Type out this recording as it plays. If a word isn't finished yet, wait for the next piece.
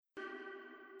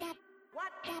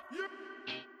What?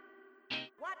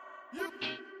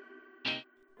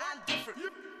 I'm different.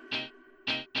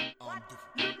 I'm different. What?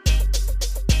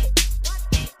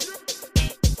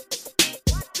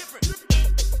 Different.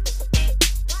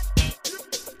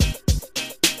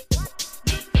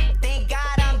 Thank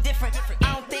God I'm different. I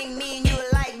don't think me and you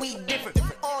alike, we different.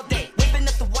 All day, whipping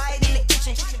up the white in the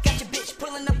kitchen. Got your bitch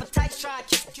pulling up a tight stride.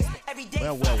 Every day.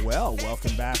 Well,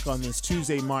 welcome back on this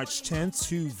Tuesday, March 10th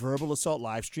to Verbal Assault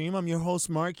Livestream. I'm your host,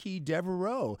 Marquis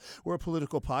Devereaux. We're a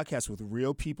political podcast with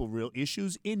real people, real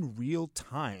issues in real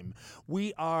time.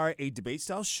 We are a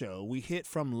debate-style show. We hit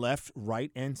from left,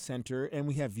 right, and center, and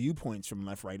we have viewpoints from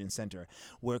left, right, and center.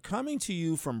 We're coming to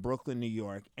you from Brooklyn, New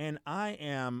York, and I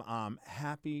am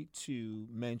happy to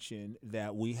mention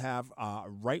that we have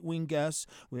right-wing guests,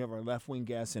 we have our left-wing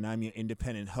guests, and I'm your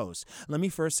independent host. Let me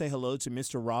first say hello to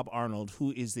Mr. Rob Arnold,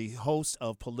 who is the host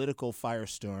of Political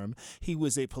Firestorm. He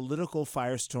was a political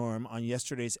firestorm on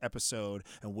yesterday's episode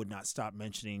and would not stop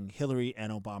mentioning Hillary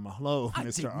and Obama. Hello, I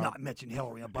Mr. did Arnold. not mention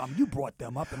Hillary and Obama. You brought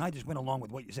them up, and I just went along with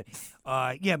what you said.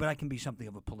 Yeah, but I can be something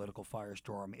of a political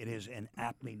firestorm. It is an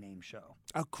aptly named show.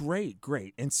 Oh, great.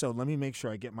 And so let me make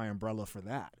sure I get my umbrella for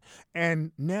that.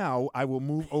 And now I will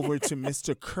move over to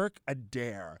Mr. Kirk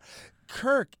Adair.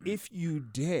 Kirk, if you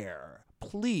dare,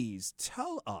 please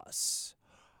tell us,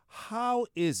 how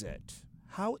is it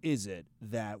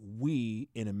that we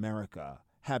in America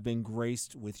have been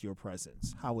graced with your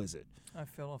presence? How is it? I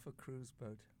fell off a cruise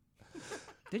boat.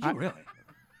 Did you really?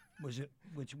 Was it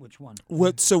which one?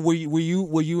 So were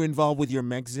you involved with your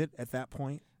Megxit at that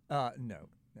point? No.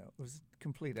 It was a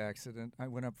complete accident. I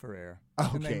went up for air,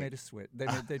 and they Okay. made a switch.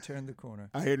 They turned the corner.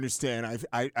 I understand.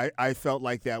 I felt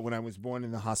like that when I was born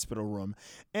in the hospital room.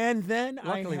 And then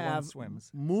Luckily, I one have,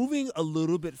 swims. moving a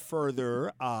little bit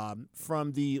further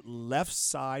from the left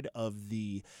side of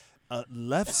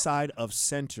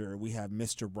center, we have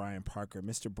Mr. Brian Parker.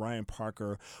 Mr. Brian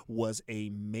Parker was a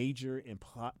major in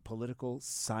political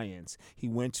science. He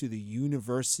went to the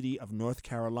University of North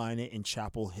Carolina in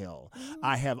Chapel Hill.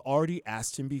 I have already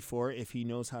asked him before if he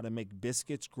knows how to make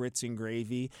biscuits, grits, and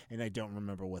gravy, and I don't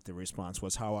remember what the response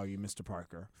was. How are you, Mr.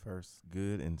 Parker? First,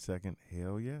 good, and second,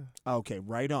 hell yeah. Okay,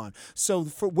 right on. So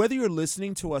for whether you're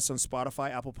listening to us on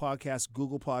Spotify, Apple Podcasts,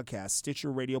 Google Podcasts, Stitcher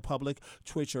Radio Public,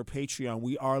 Twitch, or Patreon,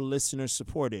 we are listener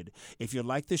supported. If you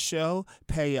like the show,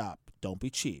 pay up. Don't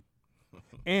be cheap.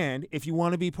 And if you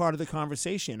want to be part of the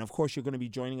conversation, of course, you're going to be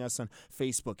joining us on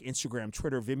Facebook, Instagram,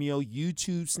 Twitter, Vimeo,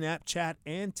 YouTube, Snapchat,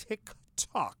 and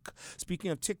TikTok.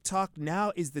 Speaking of TikTok,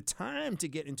 now is the time to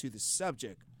get into the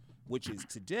subject, which is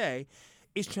today,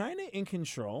 is China in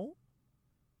control?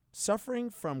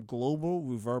 Suffering from global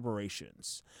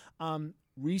reverberations.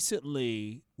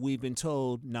 Recently, we've been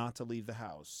told not to leave the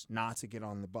house, not to get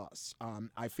on the bus.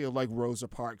 I feel like Rosa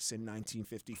Parks in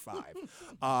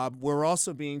 1955. We're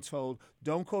also being told,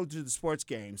 don't go to the sports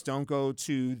games, don't go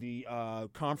to the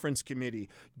conference committee,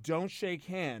 don't shake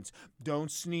hands,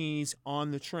 don't sneeze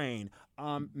on the train.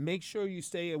 Make sure you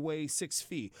stay away 6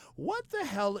 feet. What the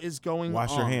hell is going on?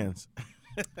 Wash your hands.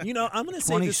 You know, I'm going to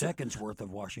say 20 this. seconds worth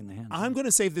of washing the hands. I'm going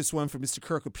to save this one for Mr.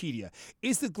 Kirkopedia.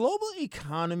 Is the global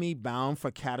economy bound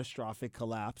for catastrophic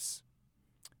collapse?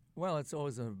 Well, it's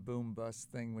always a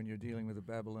boom-bust thing when you're dealing with a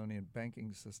Babylonian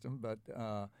banking system, but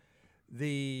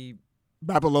the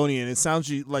Babylonian. It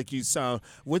sounds like you sound.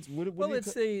 What well, do you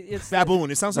it's ca- it's baboon.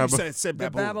 It sounds like you said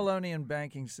the baboon. Babylonian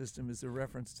banking system is a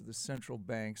reference to the central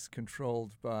banks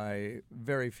controlled by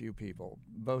very few people.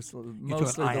 Mostly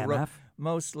IMF?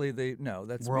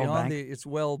 That's World beyond Bank? it's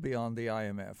well beyond the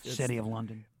IMF. City of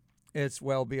London. It's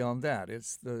well beyond that.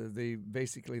 It's the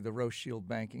basically the Rothschild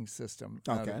banking system.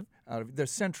 Okay. Out of the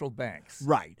central banks.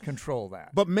 Right. Control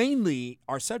that. But mainly,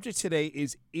 our subject today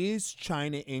is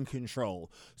China in control?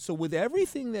 So with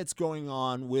everything that's going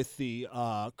on with the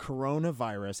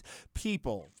coronavirus,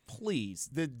 people, please,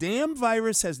 the damn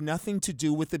virus has nothing to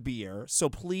do with the beer. So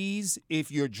please,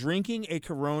 if you're drinking a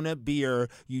Corona beer,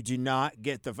 you do not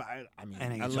get the virus. I mean, I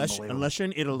think it's unless unbelievable. you're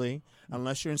in Italy,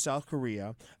 unless you're in South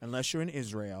Korea, unless you're in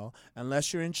Israel,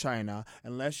 unless you're in China,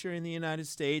 unless you're in the United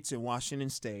States in Washington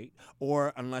State,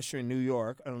 or unless you're in New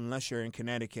York, unless you're in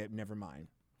Connecticut, never mind.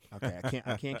 Okay,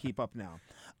 I can't keep up now.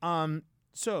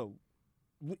 So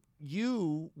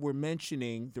you were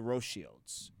mentioning the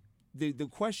Rothschilds. The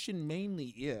question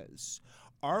mainly is,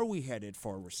 are we headed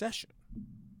for a recession?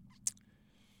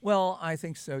 Well, I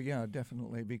think so. Yeah,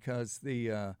 definitely, because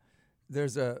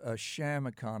there's a sham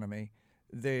economy.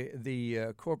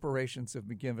 The corporations have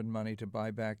been given money to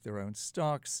buy back their own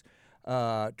stocks.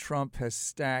 Trump has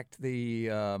stacked the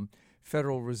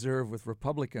Federal Reserve with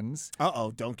Republicans.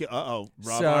 Don't get. Rob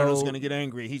So Arnold's going to get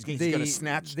angry. He's going to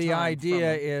snatch. The time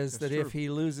idea from him. is that if he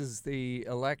loses the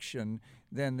election,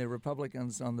 then the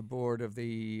Republicans on the board of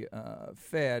the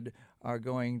Fed are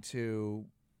going to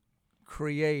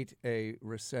create a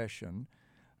recession,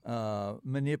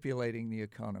 manipulating the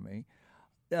economy.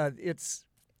 It's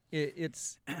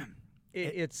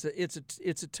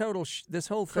a total. This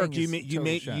whole thing Kirk, is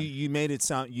you made it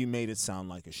sound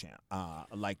like a sham,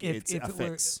 like it's a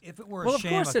fix. If it were Well, a of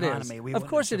sham course it economy, is. we Of wouldn't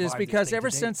course have it is, survived this because thing ever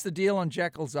to date. since the deal on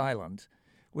Jekyll's Island,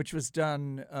 which was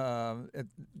done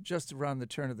just around the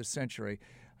turn of the century,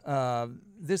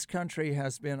 this country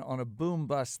has been on a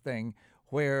boom-bust thing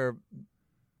where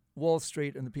Wall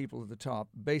Street and the people at the top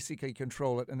basically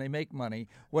control it, and they make money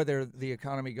whether the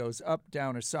economy goes up,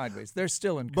 down, or sideways. They're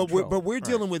still in control. But we're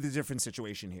dealing with a different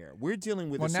situation here. We're dealing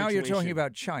with well, a now situation. you're talking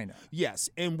about China. Yes,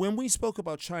 and when we spoke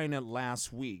about China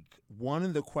last week, one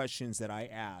of the questions that I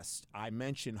asked, I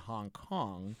mentioned Hong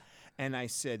Kong, and I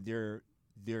said they're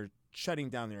shutting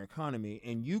down their economy,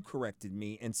 and you corrected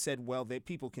me and said, well, that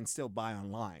people can still buy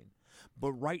online.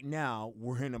 But right now,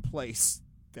 we're in a place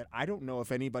that I don't know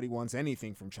if anybody wants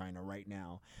anything from China right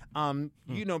now.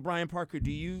 You know, Brian Parker,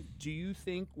 do you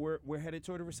think we're headed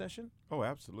toward a recession? Oh,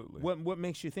 absolutely. What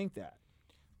makes you think that?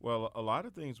 Well, a lot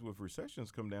of things with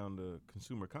recessions come down to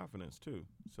consumer confidence too.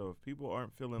 So if people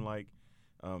aren't feeling like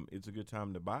it's a good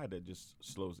time to buy, that just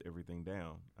slows everything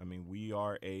down. I mean, we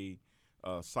are a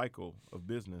cycle of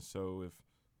business. So if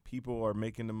people are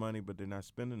making the money but they're not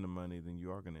spending the money, then you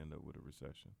are going to end up with a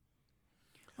recession.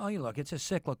 Oh, you look, it's a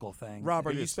cyclical thing. Rob,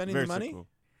 are It you is spending very the money? cyclical.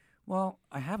 Well,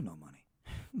 I have no money.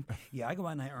 Yeah, I go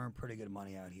out and I earn pretty good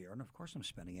money out here, and of course I'm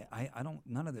spending it. I don't.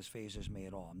 None of this phases me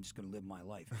at all. I'm just going to live my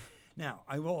life. Now,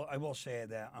 I will say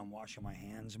that I'm washing my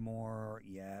hands more,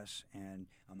 yes, and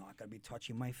I'm not going to be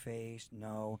touching my face.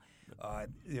 No,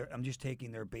 I'm just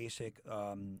taking their basic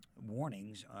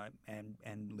warnings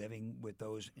and living with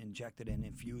those injected and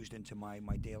infused into my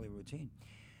daily routine.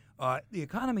 The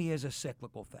economy is a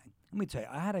cyclical thing. Let me tell you,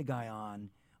 I had a guy on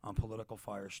Political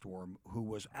Firestorm who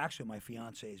was actually my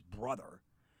fiance's brother.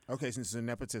 Okay, since it's a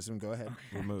nepotism, go ahead.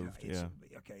 Removed, It's-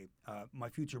 yeah. Okay, my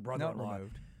future Not brother-in-law,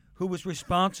 removed. who was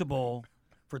responsible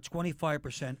for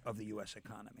 25% of the U.S.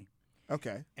 economy.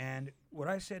 Okay. And what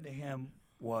I said to him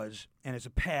was, and it's a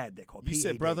PAD they call it. You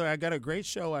said, PAD. brother, I got a great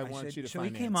show I want said- you to so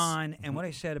finance. he came on, and what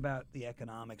I said about the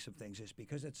economics of things is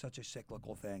because it's such a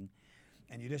cyclical thing,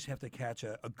 and you just have to catch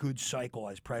a good cycle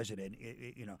as president,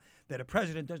 you know, that a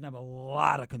president doesn't have a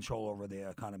lot of control over the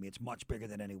economy. It's much bigger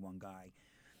than any one guy.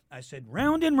 I said,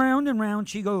 round and round and round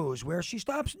she goes. Where she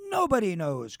stops, nobody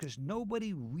knows, because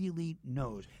nobody really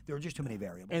knows. There are just too many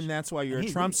variables. And that's why you're And a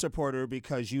he Trump agreed. supporter,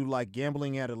 because you like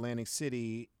gambling at Atlantic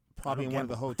City, probably I in don't one of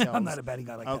the gamble. hotels. I'm not a betting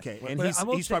guy like that. Okay, and But I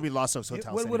will he's say- probably lost those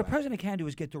hotels. What a anyway. president can do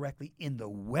is get directly in the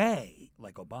way,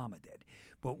 like Obama did.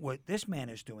 But what this man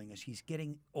is doing is he's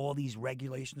getting all these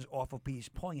regulations off of people. He's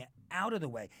pulling it out of the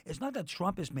way. It's not that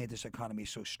Trump has made this economy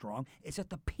so strong. It's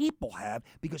that the people have,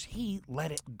 because he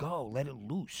let it go, let it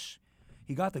loose.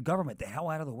 He got the government the hell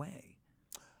out of the way.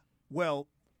 Well,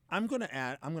 I'm going to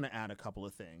add a couple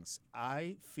of things.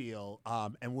 I feel,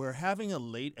 and we're having a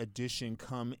late addition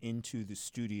come into the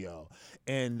studio,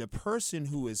 and the person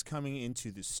who is coming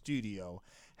into the studio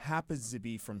happens to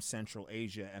be from Central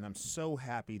Asia, and I'm so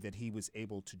happy that he was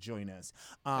able to join us.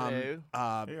 Hello.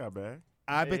 Hey, I bet.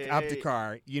 Abik Hey.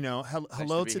 Abdikar, you know,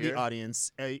 hello to to be the here.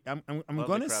 audience. I'm Lovely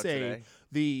going to crowd say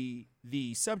today.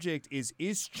 the subject is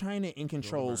China in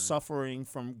control, suffering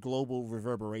from global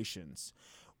reverberations?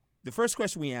 The first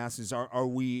question we ask is,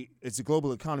 is the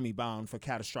global economy bound for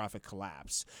catastrophic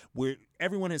collapse? Where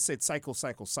everyone has said cycle,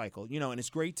 cycle, cycle, you know, and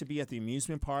it's great to be at the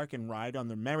amusement park and ride on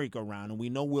the merry-go-round, and we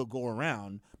know we'll go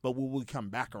around, but will we come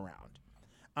back around?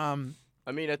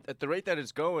 I mean, at the rate that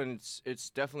it's going, it's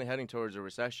definitely heading towards a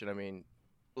recession. I mean,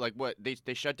 like what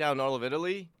they shut down all of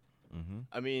Italy. Mm-hmm.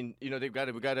 I mean, you know, we got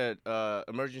a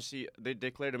emergency. They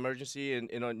declared emergency in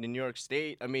New York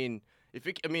State. I mean,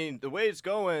 the way it's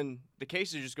going, the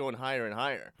cases are just going higher and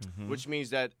higher, which means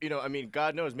that, you know, I mean,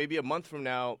 God knows, maybe a month from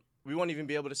now, we won't even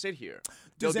be able to sit here.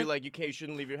 They'll Does be that- like, you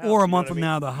shouldn't leave your house. Or a you know month what I from mean?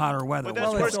 now, the hotter weather. But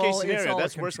that's Well, worst it's case all- it's scenario. all a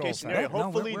That's worst control case scenario. factor. No,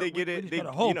 Hopefully we're- they get we it. just They,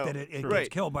 gotta hope you know, that it gets right.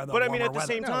 killed by the But I mean, warmer at the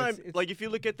weather. same No, time, it's- like if you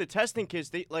look at the testing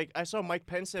kits, I saw Mike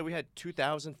Pence said we had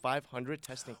 2,500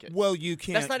 testing kits. Well, you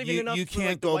can't. That's not even enough You for, can't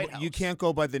like, the go. White You House. can't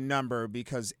go by the number,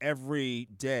 because every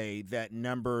day that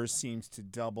number seems to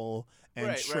double and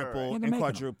Right, right, triple right. Yeah, they're and making them.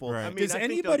 quadruple. Right. I mean, Does I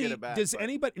think they'll anybody? get it back, does but-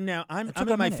 anybody? Now I'm took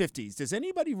in a my minute. 50s. Does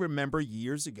anybody remember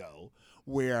years ago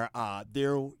where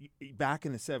back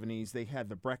in the 70s they had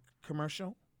the Breck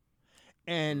commercial?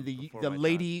 And the Before my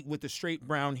lady with the straight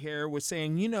brown hair was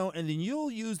saying, and then you'll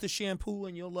use the shampoo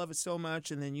and you'll love it so much,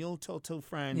 and then you'll tell two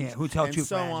friends, Yeah, who tell and two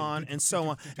so friends. on and so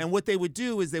on. And what they would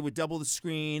do is they would double the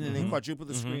screen and then quadruple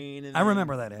the screen. And I then-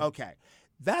 remember that, Ed. Okay,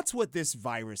 that's what this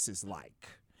virus is like.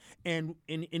 And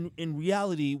in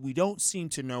reality, we don't seem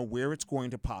to know where it's going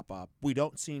to pop up. We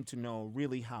don't seem to know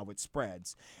really how it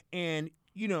spreads. And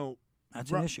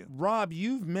That's an issue. Rob,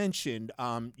 you've mentioned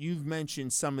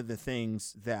some of the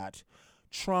things that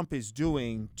Trump is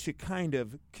doing to kind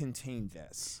of contain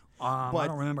this. I But-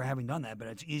 don't remember having done that, but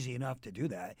it's easy enough to do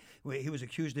that. He was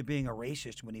accused of being a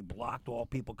racist when he blocked all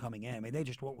people coming in. I mean, they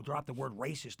just dropped the word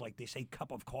racist like they say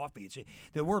cup of coffee.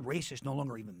 The word racist no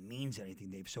longer even means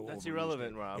anything. They've so That's overused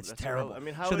irrelevant, it. Rob. It's That's terrible. irrelevant. I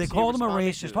mean, how so they is he called him a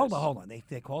responding to racist. Hold this? on.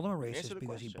 They called him a racist the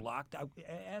because he question. blocked.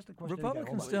 Ask the question. again.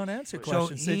 Republicans Hold on. don't answer So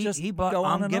questions. They just go on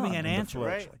I'm and giving on. an answer.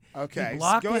 Right. Actually. Okay, He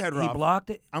blocked go it. ahead, He Rob. blocked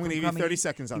it. I'm gonna from give you coming 30 in.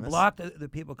 seconds on He this. blocked the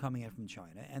people coming in from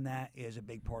China, and that is a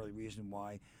big part of the reason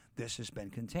why this has been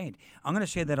contained. I'm going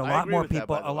to say that a I lot agree more with that,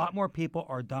 people, by the a lot way. more people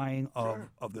are dying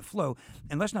of the flu.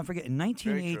 And let's not forget, in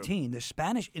 1918, the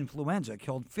Spanish influenza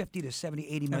killed 50 to 70,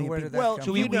 80 million where people. did that Well, come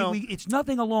So from? it's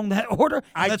nothing along that order.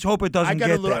 Let's hope it doesn't I got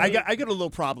get a little, there. I got a little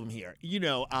problem here.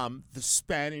 The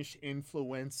Spanish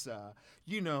influenza.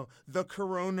 The Tens of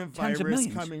coronavirus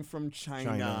millions. coming from China.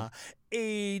 China.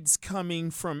 AIDS coming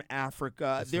from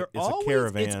Africa. It's They're a always,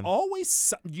 caravan. It's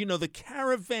always, the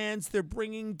caravans. They're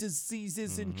bringing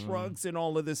diseases and drugs and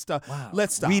all of this stuff. Wow.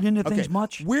 Let's stop. Read into things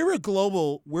much? We're a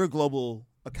global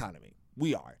economy.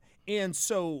 We are, and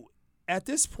so at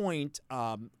this point,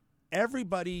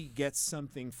 everybody gets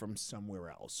something from somewhere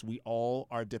else. We all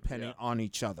are dependent on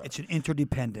each other. It's an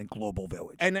interdependent global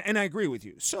village. And I agree with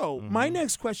you. So my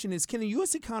next question is, can the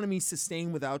U.S. economy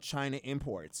sustain without China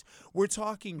imports? We're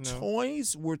talking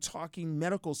toys, we're talking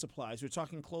medical supplies, we're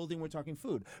talking clothing, we're talking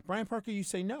food. Brian Parker, you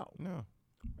say no. No,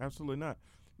 absolutely not.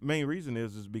 Main reason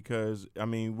is because,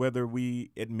 whether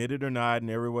we admit it or not, and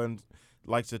everyone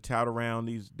likes to tout around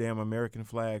these damn American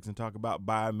flags and talk about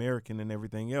Buy American and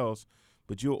everything else,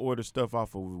 but you'll order stuff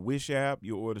off of a Wish app,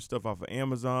 you'll order stuff off of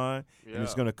Amazon, and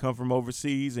it's Yeah. going to come from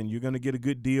overseas, and you're going to get a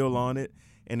good deal on it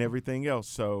and everything else.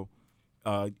 So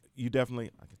you definitely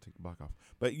 – I can take the block off.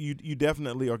 But you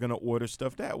definitely are going to order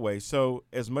stuff that way. So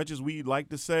as much as we like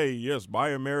to say, yes, Buy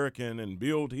American and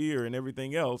build here and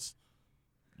everything else,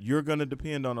 you're going to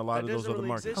depend on a lot That of those doesn't other really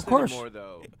markets. exist Of course. anymore,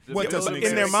 though. What The doesn't Buy exist?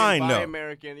 In their mind, Buy though.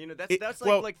 American, It- that's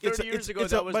well, like it's 30 a- years ago.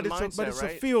 it's a- That was but the it's a- mindset, But it's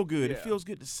right? a feel good. It Yeah. feels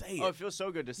good to say it. Oh, it feels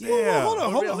so good to say. Yeah. it. Hold But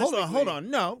on. realistically,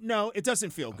 No, it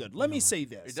doesn't feel good. Let me say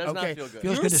this. It does not okay? feel good.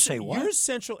 Feels You're good to say what? You're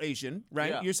Central Asian,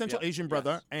 right? Yeah, You're Central yeah, Asian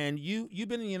brother, yes. and you've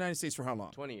been in the United States for how long?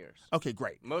 20 years. Okay,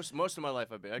 great. Most of my life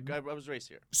I've been. I was raised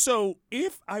here. So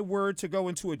if I were to go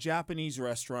into a Japanese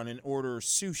restaurant and order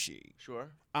sushi, Sure.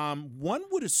 one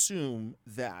would assume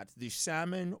that the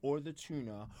salmon or the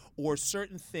tuna or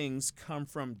certain things come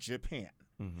from Japan.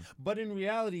 But in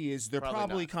reality is they're Probably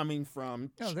probably not. coming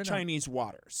from No, they're not. Chinese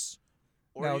waters.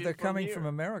 Or No, even they're coming here. from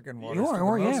American waters. Or- for the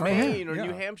or, yeah, most or part. here. Maine or Yeah.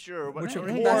 New Hampshire or Which whatever.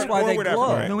 are- that's why they whatever.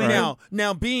 glow. Right, New right. England.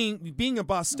 Now being a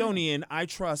Bostonian, I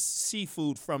trust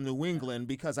seafood from New England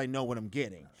because I know what I'm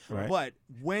getting. Right. But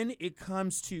when it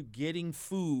comes to getting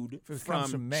food If it from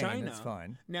comes from Maine, China, that's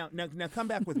fine. Now come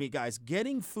back with me, guys.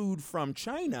 Getting food from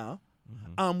China.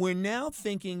 Mm-hmm. We're now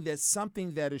thinking that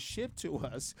something that is shipped to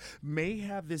us may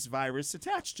have this virus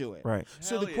attached to it. Right.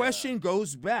 So Hell the yeah. question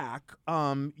goes back,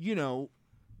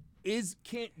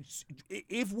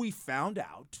 if we found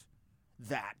out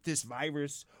that this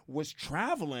virus was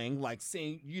traveling, like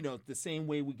saying, the same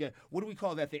way we get, what do we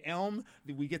call that? The elm?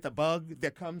 We get the bug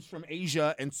that comes from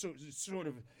Asia and sort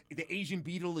of the Asian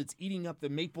beetle, it's eating up the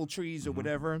maple trees or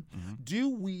whatever. Do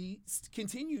we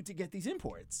continue to get these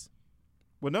imports?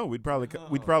 Well, no, we'd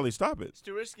probably stop it. It's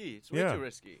too risky. It's way Yeah. too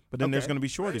risky. But then there's Okay. going to be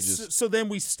shortages. So then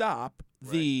we stop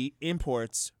the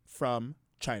imports from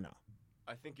China.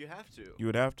 I think you have to. You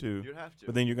would have to. You'd have to.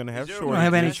 But then you're going to have Is there a You shortages. don't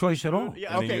have any Yes, choice at all.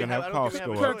 Yeah, And then you're gonna have I don't think we costs have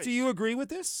go a up. Kirk, choice. do you agree with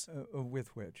this?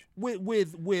 With which?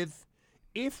 With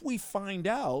if we find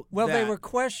out Well, they that- were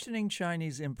questioning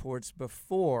Chinese imports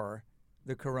before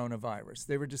the coronavirus.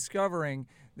 They were discovering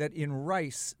that in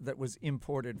rice that was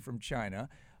imported from China,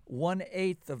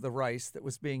 1/8 of the rice that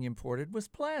was being imported was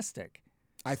plastic.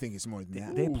 I think it's more than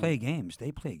that. They play games.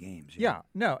 Yeah,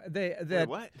 no, Wait,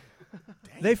 what?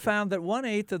 they found that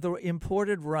 1/8 of the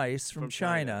imported rice from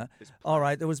China, all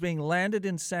right, that was being landed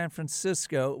in San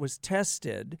Francisco, was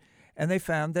tested, and they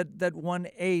found that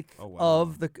 1/8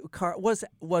 of the car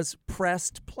was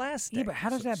pressed plastic. Yeah, but how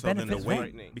does that So then benefit the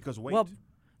them? weight, because weight. Well,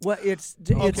 Well, it's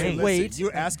Okay, weight. listen,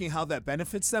 you're asking how that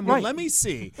benefits them? Well, Right. let me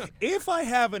see. If I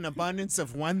have an abundance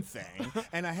of one thing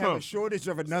and I have a shortage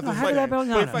of another how thing, did that balance?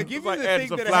 but if No, I no. give Like you the adding thing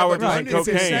some that I flour have to some abundance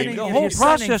in, cocaine. sending The it whole in-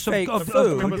 process fake of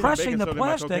food. compressing Baking the soda in my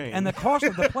plastic cocaine. and the cost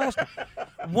of the plastic.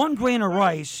 1 grain of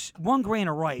rice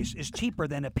is cheaper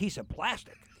than a piece of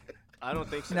plastic. I don't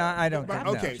think so. No, I don't think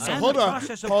Okay, no. so And hold the on,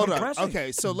 process of hold on. compressing.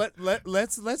 Okay, so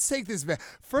let's take this back.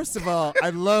 First of all,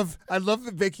 I love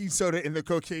the baking soda in the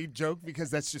cocaine joke because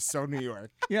that's just so New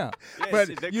York. Yeah. Yeah,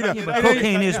 But they're you know, cutting it But up.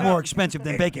 cocaine is more expensive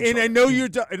than baking and I soda. know your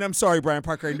and I'm sorry, Brian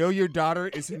Parker. I know your daughter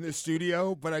is in the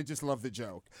studio, but I just love the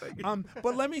joke.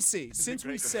 But let me see. Since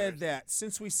we said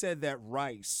that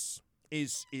rice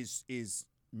is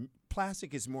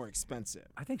plastic is more expensive.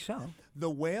 I think so. The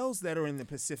whales that are in the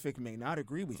Pacific may not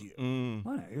agree with you.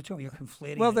 Well, you're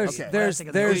conflating. Well, the there's plastic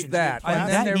and the there's ocean. that. I mean, And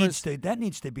then there was that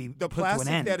needs to be The put to an plastic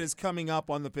end. that is coming up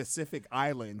on the Pacific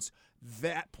Islands,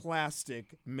 that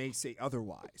plastic may say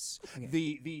otherwise.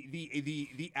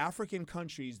 The African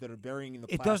countries that are burying in the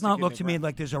It plastic does not in look the to me ground-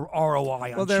 like there's a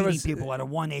ROI on Well, there cheating was- people at a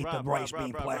 1/8 of Rob, rice Rob,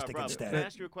 being Rob, plastic Rob, instead. Can I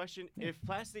ask you a question? If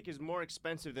plastic is more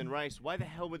expensive than rice, why the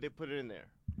hell would they put it in there?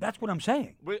 That's what I'm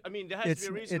saying. I mean, there has to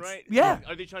be a reason, right? Yeah.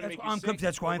 Are they trying to That's make why you I'm sick?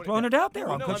 that's why I'm What- throwing it out there.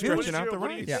 Well, I'm no, I mean, confused. what is out your- the what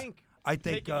do you rice. Yeah. think? I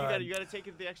think You gotta take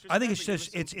it the extra I think step it's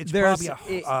and give just us some- it's There's-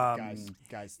 probably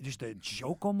guys, just a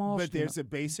joke almost. but you know? there's a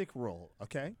basic rule,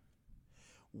 okay?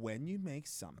 When you make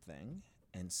something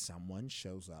and someone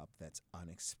shows up that's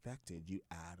unexpected, you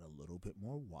add a little bit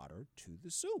more water to the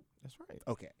soup. That's right.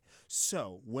 Okay.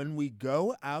 So when we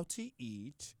go out to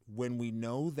eat, when we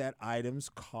know that items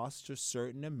cost a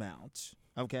certain amount,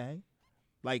 okay?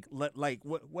 Like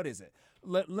what is it?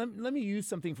 Let me use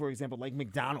something for example, like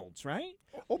McDonald's, right?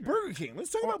 Or Burger King. Let's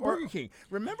talk about Burger King.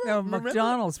 Remember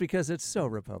McDonald's because it's so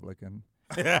Republican.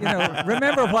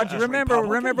 Remember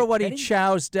what he Petty?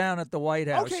 chows down at the White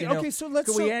House. Okay, you know. okay, so let's-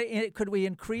 could we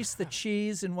increase the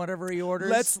cheese in whatever he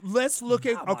orders? Let's look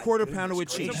at Oh, a my quarter goodness pounder with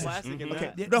Put some cheese. plastic in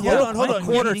Okay. that. No, hold on.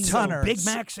 quarter Eating tonner. Big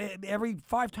Macs every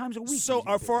 5 times a week. So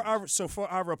for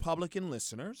our Republican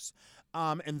listeners,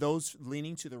 and those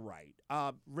leaning to the right,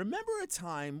 remember a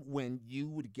time when you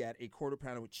would get a quarter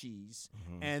pounder with cheese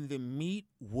and the meat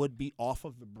would be off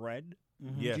of the bread?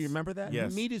 Yes. Do you remember that?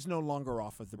 Yes. The meat is no longer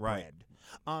off of the Right.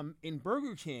 bread. In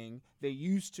Burger King, they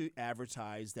used to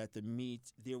advertise that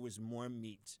there was more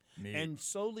meat. And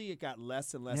slowly it got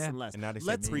less and less Yeah. and less. And now they say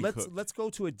let's pre-cooked. let's go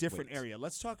to a different Wait. area.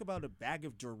 Let's talk about a bag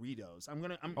of Doritos.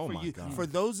 Oh for my you God. for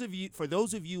those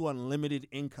of you on limited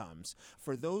incomes,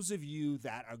 for those of you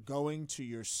that are going to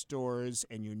your stores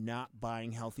and you're not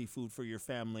buying healthy food for your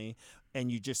family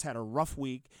and you just had a rough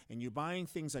week and you're buying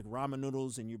things like ramen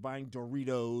noodles and you're buying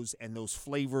Doritos and those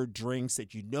flavored drinks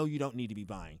that you know you don't need to be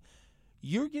buying.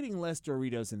 You're getting less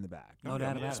Doritos in the bag. No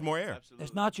doubt about It's it. more air. Absolutely.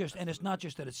 It's not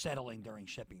just that it's settling during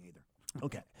shipping either.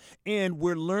 Okay. And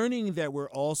we're learning that we're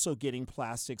also getting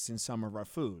plastics in some of our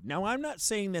food. Now, I'm not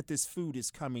saying that this food is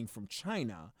coming from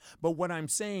China, but what I'm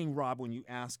saying, Rob, when you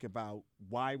ask about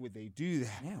why would they do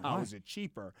that, Yeah, how why? is it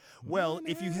cheaper? Well,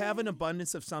 if you have an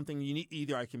abundance of something, you need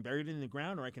either I can bury it in the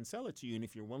ground or I can sell it to you, and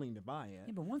if you're willing to buy it,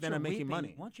 Yeah, but once then you're I'm making reaping,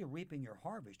 money. Once you're reaping your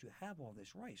harvest, you have all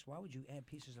this rice. Why would you add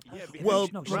pieces of Yeah, plastic? because- It Well,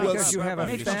 makes no right, sense. because you have a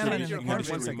Makes no famine sense. in Your the You harvest,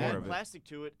 gotta country. bring more add of it. plastic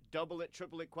to it, double it,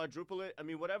 triple it, quadruple it. I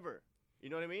mean, whatever. You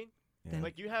know what I mean? Then-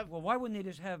 Like you have. Well, why wouldn't they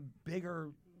just have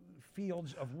bigger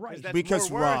fields of rice? That's Because,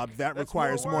 more work. Rob, that That's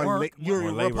requires more more. work. You're More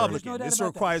a labor. Republican. There's no doubt This about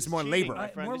that. requires This is more cheating, labor. my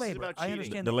friend. More This is labor. about I cheating.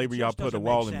 understand The that labor it y'all just put a doesn't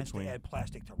wall make in sense between. to add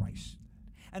plastic to rice.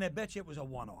 And I bet you it was a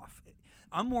one-off.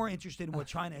 I'm more interested in what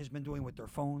China has been doing with their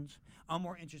phones. I'm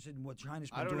more interested in what China's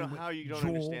been I don't doing know with how you don't Juul.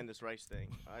 understand this rice thing.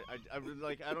 I really,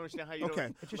 like. I don't understand how you Okay.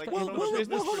 don't. It's just Like, a- from well, a well,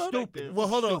 business hold on. perspective. Well,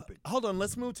 hold on, Stupid. hold on.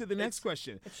 Let's move to the next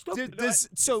question. It's stupid. Does-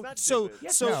 It's so, not so, stupid.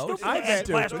 Yes, so, it's stupid I to add bet.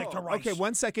 plastic to rice. Okay,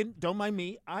 1 second. Don't mind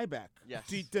me. IBEC. Yes.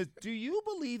 Do you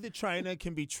believe that China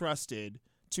can be trusted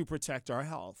to protect our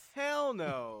health? Hell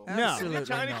no. No. You think Absolutely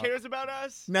China not. cares about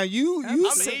us? Now you I'm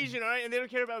said- Asian, all right, and they don't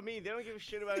care about me. They don't give a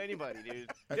shit about anybody, dude.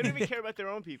 They don't even care about their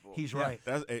own people. He's right.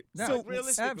 That's No, So-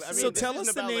 realistically, I mean, absolutely. So this tell isn't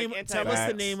us the about, like, name. Tell us the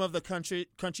Facts. name of the country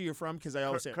you're from, because I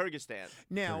always say. Kyrgyzstan.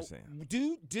 Now,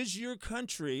 Kyrgyzstan. does your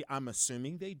country? I'm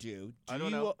assuming they do. I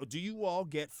don't know. Do you all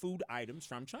get food items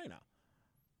from China?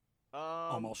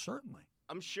 Almost certainly.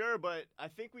 I'm sure, but I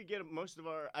think we get most of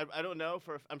our. I don't know.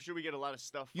 I'm sure we get a lot of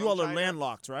stuff. You from all are China.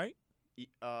 landlocked, right?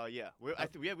 Yeah.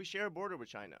 We share a border with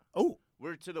China. Oh,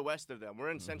 We're to the west of them.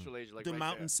 We're in Central Asia, like The right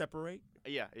mountains separate?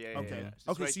 there. Yeah. Okay. Yeah. It's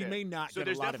Okay, right so you there. may not So get a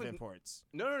there's lot of definitely- imports.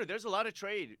 No. There's a lot of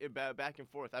trade back and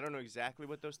forth. I don't know exactly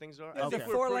what those things are. I There's think a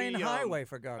we're 4-lane pretty, highway,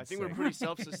 for God's I think sake. we're pretty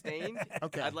self-sustained.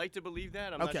 Okay. I'd like to believe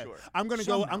that. I'm Okay, not sure. I'm gonna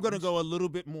Some go. I'm gonna mountains. go a little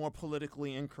bit more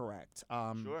politically incorrect.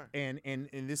 Sure. And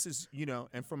this is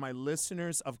and for my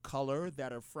listeners of color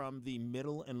that are from the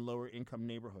middle and lower income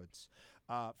neighborhoods,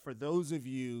 for those of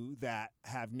you that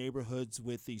have neighborhoods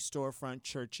with the storefront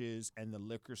churches and the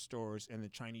liquor stores and the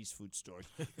Chinese food stores,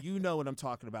 you know what I'm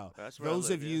talking about. That's where I those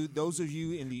live, of yeah. you, those of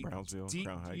you in the Brownsville, deep,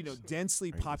 Crown Heights. densely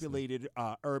Right, this populated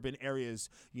urban areas,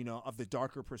 of the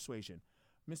darker persuasion.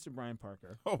 Mr. Brian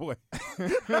Parker. Oh wait.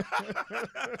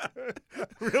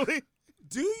 Really?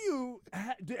 Do you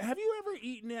have you ever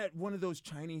eaten at one of those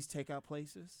Chinese takeout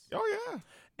places? Oh yeah.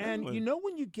 And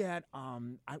when you get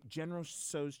General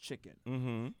Tso's chicken,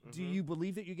 Mm-hmm. do you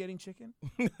believe that you're getting chicken?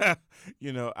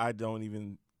 I don't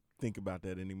even think about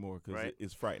that anymore because Right.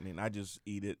 it's frightening. I just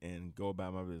eat it and go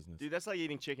about my business. Dude, that's like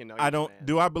eating chicken nuggets. I don't. man.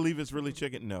 Do I believe it's really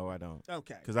chicken? No, I don't.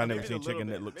 Okay. Because I never Maybe a seen little chicken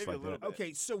bit, that looks maybe a like little that. bit.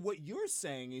 Okay, so what you're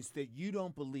saying is that you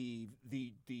don't believe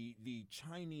the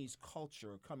Chinese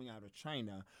culture coming out of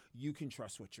China, you can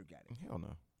trust what you're getting. Hell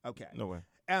no. Okay. No way.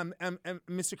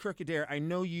 Mr. Kirkadare, I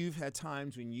know you've had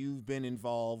times when you've been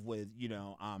involved with,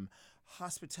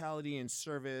 hospitality and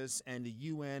service and the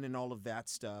UN and all of that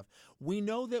stuff. We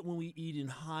know that when we eat in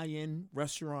high-end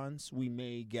restaurants, we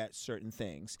may get certain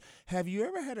things. Have you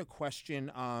ever had a question?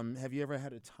 Have you ever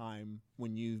had a time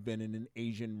when you've been in an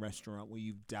Asian restaurant where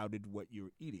you've doubted what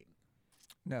you're eating?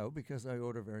 No, because I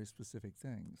order very specific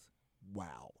things.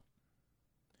 Wow.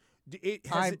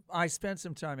 I spent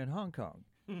some time in Hong Kong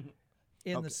in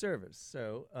Okay. the service,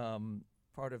 so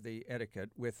part of the etiquette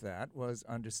with that was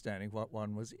understanding what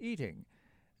one was eating.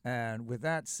 And with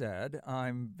that said,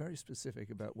 I'm very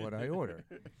specific about what I order,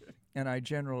 and I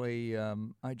generally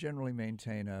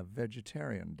maintain a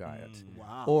vegetarian diet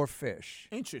Wow. or fish,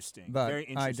 Interesting. but Very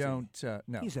I interesting. don't.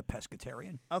 No, He's a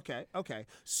pescatarian. Okay.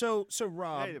 So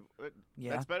Rob, Hey,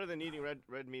 Yeah. That's better than eating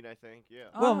red meat, I think. Yeah.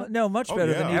 well, no, much Oh,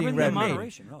 better yeah. than eating Everything red in meat.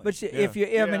 moderation, really. But Yeah. if you,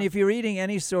 I mean, Yeah. if you're eating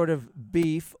any sort of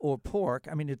beef or pork,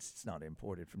 I mean, it's not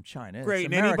imported from China. great. It's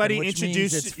And American, anybody which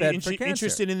means it's fed for cancer.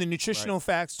 interested in the nutritional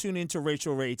facts, tune in to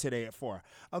Rachel Ray today at 4.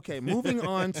 Okay, moving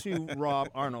on to Rob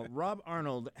Arnold. Rob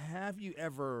Arnold, have you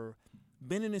ever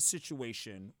been in a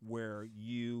situation where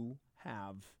you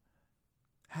have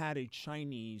had a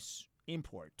Chinese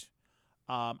import?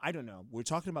 I don't know. We're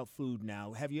talking about food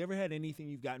now. Have you ever had anything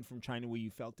you've gotten from China where you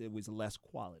felt it was less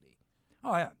quality?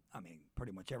 Oh, yeah. I mean,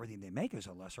 pretty much everything they make is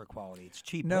a lesser quality. It's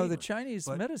cheap. No, labor. the Chinese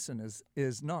but- medicine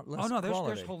is not less Oh no,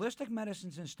 quality. there's holistic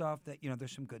medicines and stuff that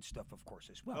there's some good stuff, of course,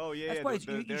 as well. Oh, yeah, that's yeah, why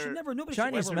the- you should they're- never nobody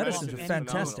Chinese should ever medicines lump are anything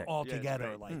fantastic. all Yeah, it's together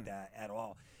great. like that at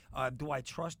all. Do I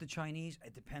trust the Chinese?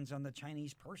 It depends on the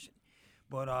Chinese person.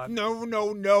 But No,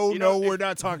 we're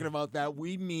not talking about that.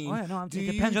 We mean, oh, yeah, no, do it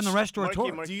you depends on the tr-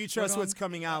 restaurateur. Marky, Do you trust But, what's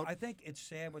coming out? I think it's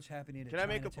sad what's happening to Can I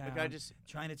make a- Chinatown. can I just-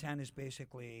 Chinatown is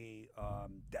basically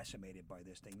decimated by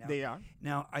this thing. Now, They are.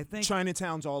 Now I think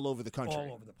Chinatowns all over the country.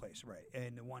 all over the place, right?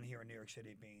 And the one here in New York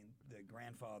City being the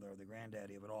grandfather or the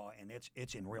granddaddy of it all, and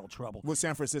it's in real trouble. Well,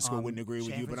 San Francisco wouldn't agree with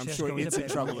San you, but I'm Francisco sure is a it's in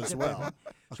bit- trouble it's as a well.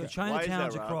 bit- So Why is Chinatowns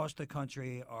that, Rob? across the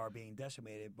country are being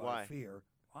decimated by Why? fear.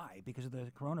 Why? Because of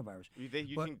the coronavirus.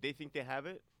 You But- think they think they have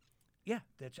it? Yeah,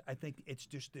 I think it's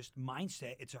just this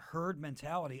mindset. It's a herd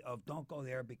mentality of don't go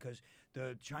there because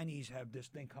the Chinese have this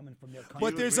thing coming from their country.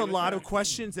 But there's a agree with lot that? of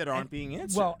questions that aren't being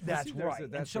answered. Well, I that's think there's right. a-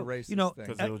 And that's a so, racist thing.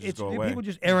 'Cause it'll just it's go away. people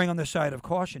just erring on the side of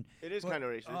caution. It is But, kind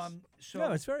of racist. So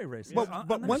No, it's very racist. But- I'm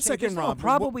but gonna one say second, this, Rob, but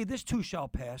Probably this too shall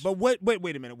pass. But wait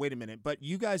a minute. But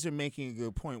you guys are making a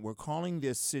good point. We're calling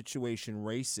this situation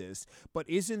racist, but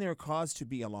isn't there cause to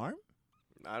be alarmed?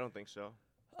 I don't think so.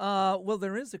 Well,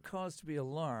 there is a cause to be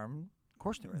alarmed. of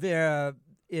course there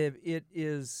is. It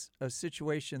is a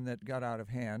situation that got out of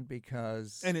hand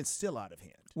because, And it's still out of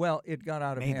hand. well, it got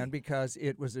out of Maybe. hand because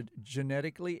it was a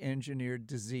genetically engineered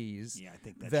disease Yeah, I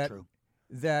think that's that true.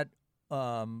 that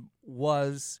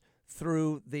was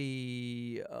through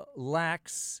the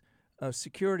lax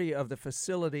security of the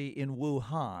facility in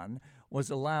Wuhan was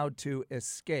allowed to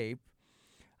escape.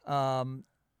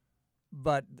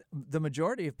 But the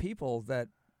majority of people that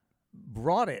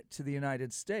brought it to the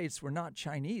United States were not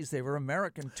Chinese; they were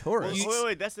American tourists.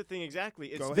 Wait, that's the thing exactly.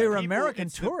 It's Go the ahead. They were people- American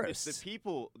it's tourists. The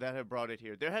people that have brought it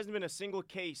here. There hasn't been a single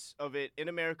case of it in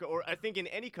America, or I think in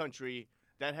any country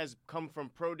that has come from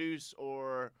produce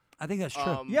or I think that's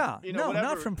true. Yeah, you know, no, not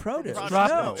whatever, from produce. products.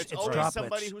 Droplets. No, It's it's always droplets.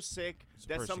 somebody who's sick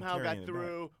that person somehow got carrying it back.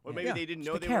 through, or maybe Yeah. they didn't It's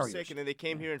know the they were carriers. sick, and then they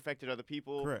came here and infected other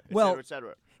people, Correct. et Well- cetera, et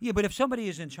cetera. Yeah, but if somebody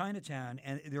is in Chinatown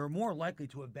and they're more likely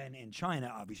to have been in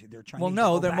China, obviously they're Chinese. Well, they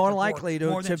no, go they're back more and forth likely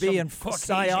more to than be some in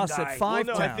Caucasian Syos guy. at 5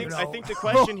 Well, no, Town. I think the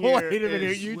question here Wait a minute,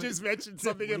 is- you just mentioned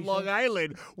something What in do you Long say?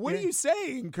 Island. What are you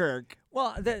saying, Kirk?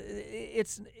 Well,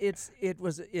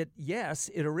 yes,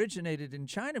 it originated in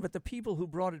China, but the people who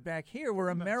brought it back here were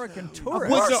American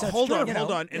tourists. Well, course, so that's hold true. on, You hold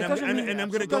know, on, and It I'm doesn't mean- going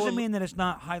to it go. doesn't mean that it's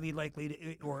not highly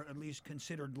likely, or at least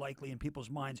considered likely in people's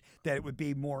minds, that it would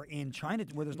be more in China,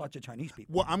 where there's lots of Chinese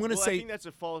people. Well, I'm going to Well, I say think that's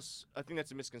a false. I think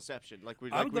that's a misconception. Like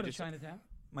we, I like would we go to just. Chinatown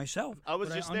myself. I was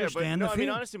but just I there, but understand no. the I mean,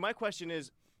 fear. honestly, my question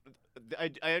is,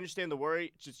 I understand the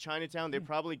worry. It's Chinatown. They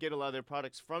probably get a lot of their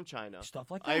products from China.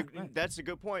 Stuff like I that, right. That's a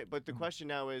good point. But the question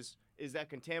now is that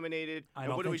contaminated? I And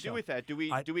don't what do we think do so. with that? Do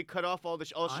we I- do we cut off all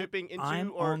all shipping into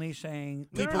I'm or? only saying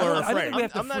People I are don't- I don't afraid. think we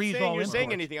have to I'm not freeze saying all you're saying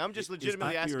imports. anything. I'm just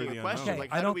legitimately that fear asking of a the question. unknown?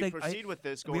 Like, I how don't do we think proceed with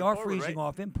this we going are forward? freezing right?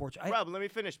 off imports. Rob, let me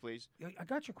finish, please. I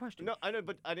got your question. No, I know,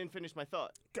 but I didn't finish my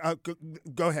thought.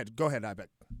 go ahead, I bet.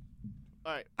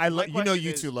 All right. You know, question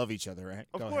you is- two love each other, right?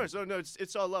 Of Go course, no,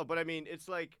 it's all love. But I mean, it's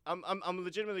like I'm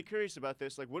legitimately curious about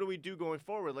this. Like, what do we do going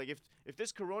forward? Like, if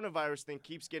this coronavirus thing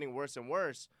keeps getting worse and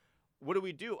worse, what do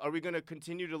we do? Are we going to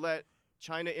continue to let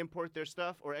China import their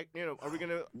stuff, or are we going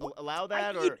to allow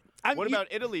that? Or what about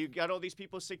Italy? You got all these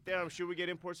people sick there. I'm sure we get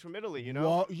imports from Italy. You know.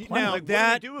 Well, now like,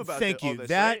 that what do we do about thank all you. this,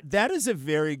 That right? that is a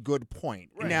very good point.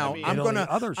 Right, Now I mean- I'm Italy, gonna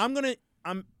others.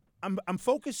 I'm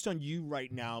focused on you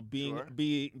right now, being Sure.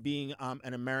 being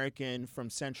an American from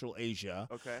Central Asia.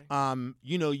 Okay.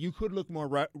 You know, you could look more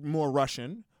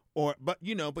Russian, but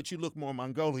you look more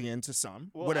Mongolian to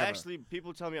some. Well, whatever. actually,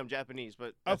 people tell me I'm Japanese,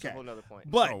 but that's Okay. a whole nother point.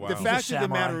 But Oh, wow. the He's a fact of the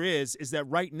samurai. matter is that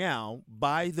right now,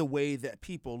 by the way that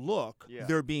people look, Yeah.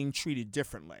 they're being treated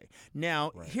differently.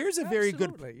 Now, here's a very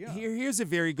good Absolutely, yeah. here's a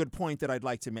very good point that I'd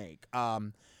like to make.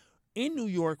 In New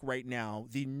York right now,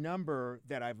 the number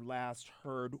that I've last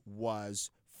heard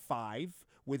was 5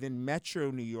 within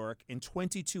Metro New York and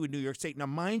 22 in New York State. Now,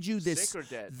 mind you, Sick or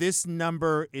dead? this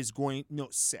number is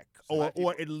sick So or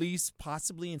people- at least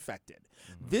possibly infected.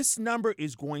 This number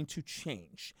is going to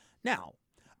change. Now,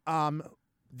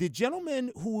 the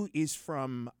gentleman who is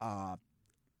from oh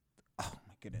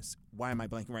my goodness, why am I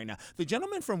blanking right now? The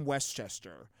gentleman from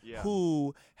Westchester Yeah.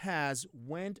 who has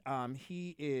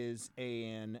he is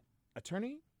an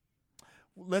attorney.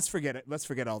 Let's forget it. Let's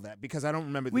forget all that because I don't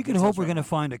remember. We the can details hope we're right going to now.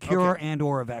 find a cure Okay. and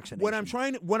or a vaccination.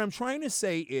 What I'm trying to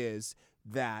say is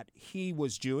that he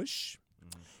was Jewish.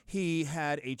 He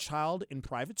had a child in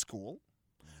private school.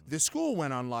 The school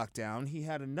went on lockdown. He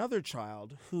had another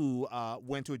child who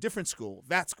went to a different school.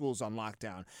 That school's on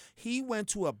lockdown. He went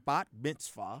to a bat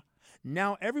mitzvah.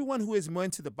 Now everyone who has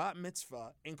went to the bat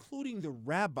mitzvah, including the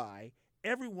rabbi,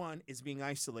 everyone is being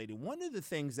isolated. One of the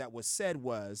things that was said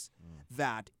was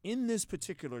that in this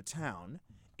particular town,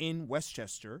 in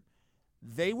Westchester,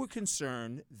 they were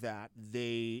concerned that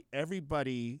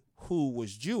everybody who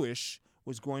was Jewish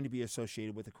was going to be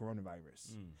associated with the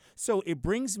coronavirus. So it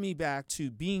brings me back to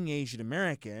being Asian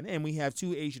American, and we have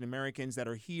 2 Asian Americans that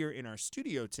are here in our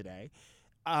studio today.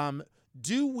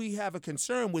 Do we have a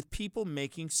concern with people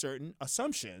making certain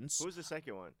assumptions? Who's the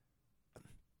second one?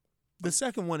 The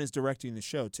second one is directing the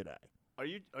show today. Are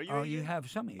you? Oh, you Asian? have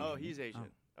some Asian. Oh, he's Asian.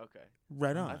 Okay.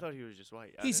 Right on. I thought he was just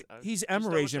white. I He's didn't- I- he's just Amerasian,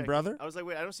 double-checking. brother. I was like,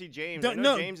 wait, I don't see James. Don't- I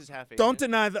know no, James is half Asian. Don't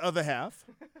deny the other half.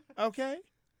 Okay.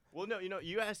 Well, no,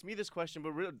 you asked me this question,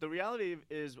 but the reality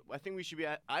is, I think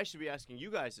I should be asking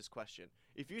you guys this question.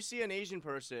 If you see an Asian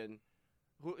person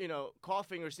who,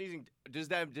 coughing or sneezing, does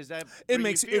that bring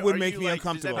you fear? It would Are make you me like,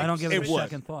 does that uncomfortable. make I don't you give it a It would.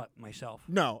 second thought myself.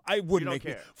 No, I wouldn't don't make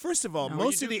me. care. First of all, No,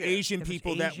 most you of the do care. Asian If it's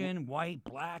people that Asian, white,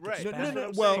 black, Right. no, Hispanic, no, That's no. what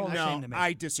I'm Well, saying. it's all the no, same to me.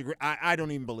 I disagree. I don't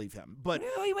even believe him. But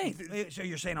What do you mean? So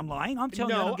you're saying I'm lying? I'm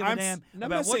telling you I No, don't give a I'm damn not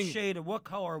about what saying- shade or what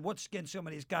color or what skin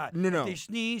somebody's got. No, no. If they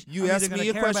sneeze, you I'm asked either gonna me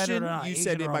a care about it or question. not, You Asian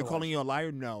said it or by otherwise. calling you a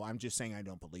liar. No, I'm just saying I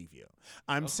don't believe you.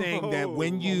 I'm saying that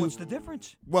when Oh. you Well, what's the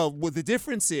difference? Well, the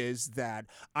difference is that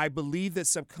I believe that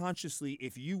subconsciously,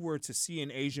 if you were to see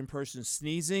an Asian person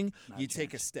sneezing, Not a you take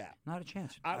a chance. step. Not a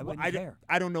chance. I wouldn't care.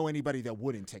 I don't know anybody that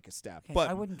wouldn't take a step. Okay, But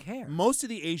I wouldn't care. most of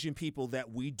the Asian people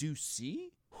that we do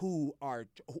see who are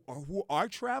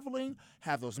traveling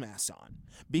have those masks on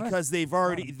because they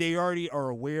already are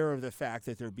aware of the fact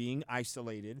that they're being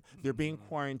isolated, they're being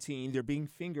quarantined, they're being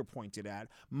finger pointed at.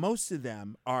 Most of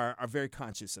them are very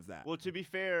conscious of that. Well, to be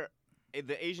fair,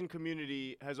 the Asian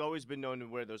community has always been known to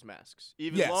wear those masks.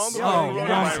 Even Yes. long before Oh, the yeah.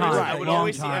 coronavirus, Long I time. would Long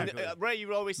always see, time. right, you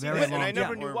would always see Very that, and long I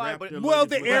never time. knew Or why. wrapped But in Well,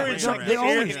 the luggage air with in a China- wrap. the it's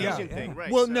air- an yeah, Asian yeah. thing,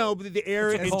 right? Well, so- no, but the air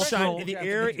It's a in cultural- China, the yeah,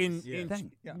 air it's in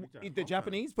thing. the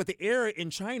Japanese, but the air in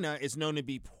China is known to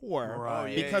be poor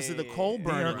Right. because of the coal The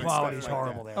burning. air and quality is stuff like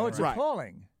horrible that. there. Oh, it's Right.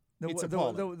 appalling. It's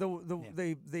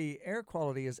The air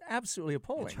quality is absolutely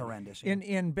appalling. It's horrendous. Yeah.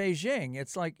 In Beijing,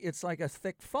 it's like a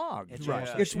thick fog. It's Right.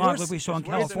 worse. It's Smog worse- like we saw in it's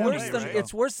worse than California. LA, years right? ago.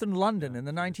 It's worse than London in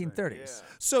the 1930s.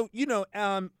 So,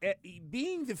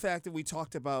 being the fact that we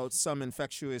talked about some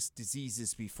infectious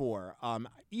diseases before,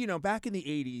 back in the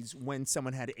 80s when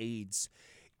someone had AIDS,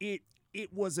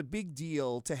 it was a big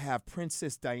deal to have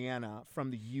Princess Diana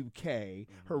from the UK,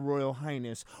 Her Royal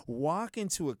Highness, walk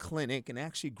into a clinic and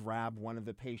actually grab one of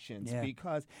the patients Yeah.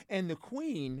 and the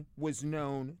Queen was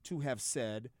known to have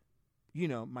said,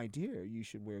 my dear, you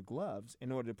should wear gloves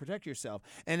in order to protect yourself.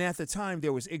 And at the time,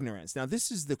 there was ignorance. Now,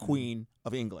 this is the Queen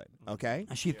of England, okay?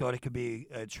 And she thought it could be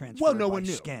transferred Well, no by one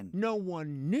knew. skin. No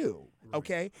one knew,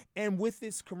 okay? And with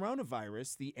this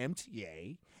coronavirus, the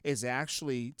MTA is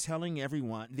actually telling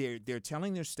everyone, they're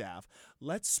telling their staff,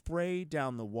 let's spray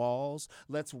down the walls,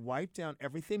 let's wipe down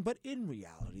everything. But in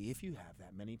reality, if you have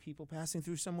that many people passing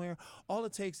through somewhere, all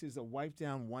it takes is a wipe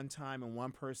down one time and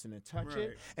one person to touch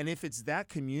it. And if it's that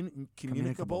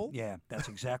communicable, Yeah, that's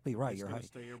exactly right. You're gonna right.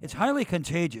 stay airborne. It's highly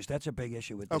contagious. That's a big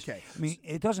issue with this. Okay. I mean,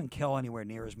 it doesn't kill anywhere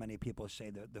near as many people as,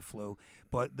 say, the flu,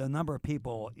 but the number of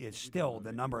people is still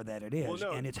the number that it is, Well,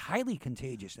 no. and it's highly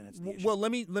contagious, and it's the issue. Well,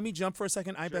 let me jump for a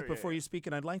second, Ibeck, Sure, yeah, before yeah. you speak,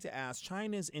 and I'd like to ask,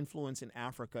 China's influence in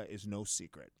Africa is no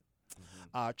secret.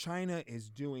 China is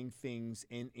doing things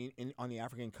on the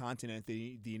African continent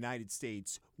the United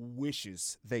States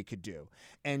wishes they could do.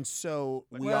 And so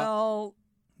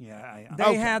Yeah, They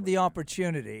Okay. had the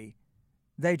opportunity.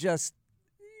 They just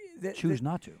choose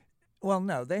not to. Well,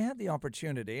 no, they had the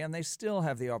opportunity, and they still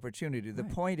have the opportunity. The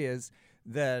point is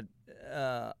that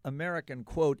American,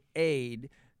 quote, aid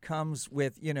comes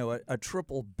with, a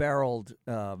triple-barreled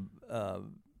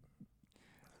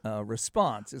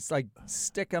response. It's like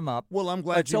stick 'em up. Well, I'm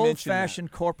glad it's you mentioned that.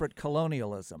 old-fashioned corporate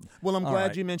colonialism. Well, I'm All glad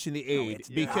right. you mentioned the aid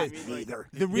because Neither.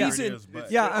 the reason.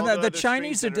 Yeah, All and the the other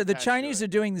Chinese strings that are the attached to Chinese it. are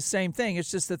doing the same thing.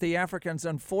 It's just that the Africans,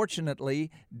 unfortunately,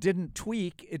 didn't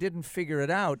figure it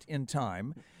out in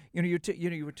time.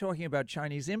 You were talking about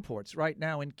Chinese imports. Right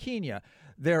now in Kenya,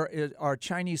 there are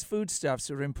Chinese foodstuffs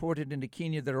that are imported into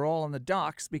Kenya that are all on the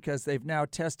docks because they've now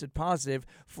tested positive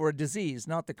for a disease,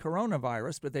 not the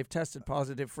coronavirus, but they've tested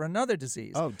positive for another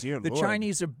disease. Oh, dear The Lord.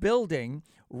 Chinese are building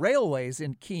railways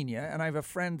in Kenya, and I have a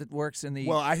friend that works in the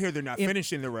Well, I hear they're not in-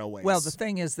 finishing the railways. well, the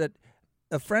thing is that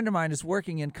a friend of mine is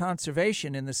working in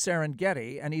conservation in the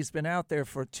Serengeti, and he's been out there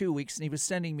for 2 weeks, and he was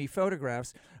sending me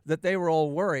photographs that they were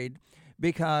all worried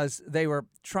because they were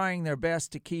trying their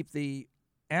best to keep the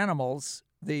animals,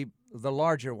 the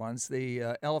larger ones, the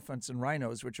elephants and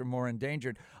rhinos, which are more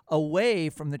endangered, away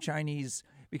from the Chinese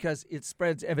because it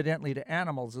spreads evidently to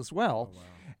animals as well. Oh,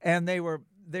 And they were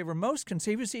most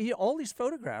concerned. You see all these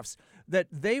photographs that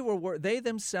they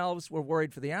themselves were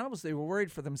worried for the animals. They were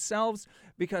worried for themselves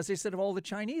because they said of all the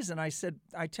Chinese. And I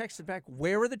texted back,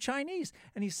 where are the Chinese?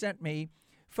 And he sent me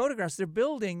photographs. They're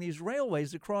building these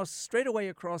railways straight away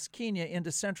across Kenya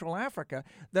into Central Africa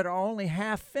that are only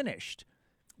half finished.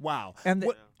 Wow. And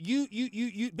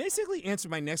you basically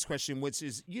answered my next question, which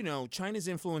is, China's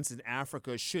influence in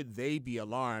Africa, should they be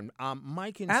alarmed?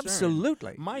 My concern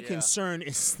Absolutely. My concern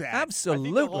is that I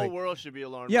Absolutely. think the whole world should be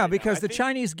alarmed. Yeah, right now. because I the think-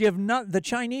 Chinese the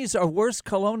Chinese are worse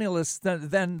colonialists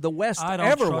than the West I don't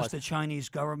ever trust was. the Chinese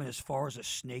government as far as a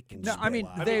snake can No, spit. I mean,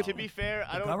 I they- mean, to be fair,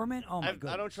 I The don't. government? Oh, my I don't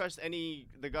goodness. trust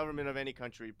the government of any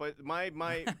country. But my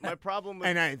problem with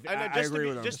And I know, agree just to be,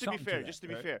 with him. just to be Something to fair, that, just to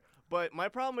be right? fair. But my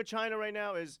problem with China right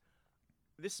now is,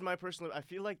 this is my personal. I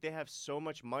feel like they have so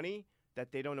much money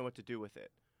that they don't know what to do with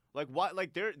it. Like what?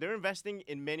 Like they're investing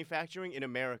in manufacturing in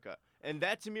America, and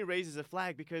that to me raises a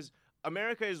flag because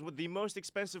America is the most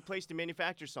expensive place to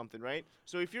manufacture something, right?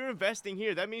 So if you're investing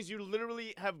here, that means you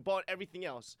literally have bought everything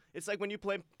else. It's like when you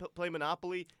play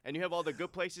Monopoly and you have all the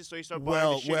good places, so you start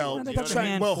buying the shitty ones, they you know got what I the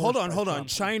mean? man hold forced on, by hold on. Trump.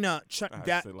 China, say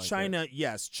it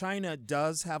like China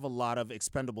does have a lot of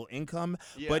expendable income,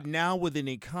 Yeah. but now with an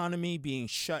economy being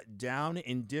shut down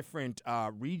in different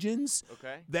regions,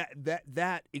 Okay.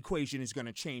 that equation is going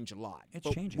to change a lot. It's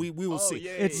But changing. We will Oh, see.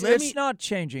 yeah, It's Let it's me- not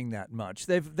changing that much.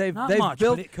 They've Not much, but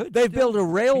built it could they've still built a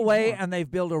change railway more. and they've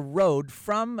built a road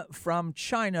from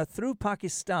China through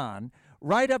Pakistan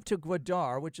right up to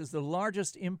Gwadar, which is the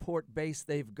largest import base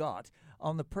they've got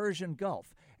on the Persian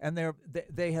Gulf. And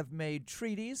they have made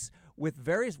treaties with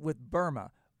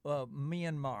Burma,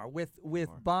 Myanmar, with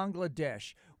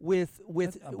Bangladesh, with A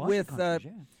bunch of countries,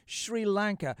 yeah. Sri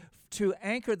Lanka to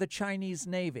anchor the Chinese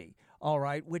Navy. All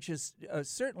right, which is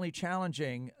certainly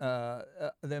challenging the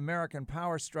American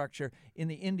power structure in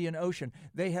the Indian Ocean.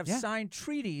 They have signed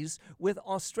treaties with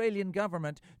Australian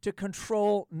government to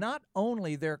control not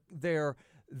only their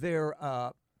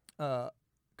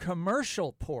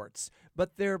commercial ports,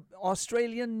 but their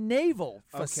Australian naval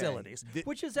facilities,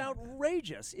 which is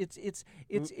outrageous.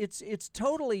 It's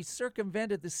totally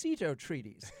circumvented the CETO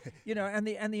treaties, and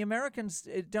the Americans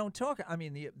don't talk. I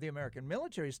mean, the American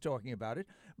military is talking about it,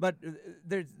 but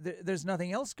there's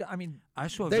nothing else. I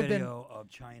saw a video of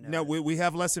China. No, we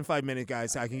have less than 5 minutes,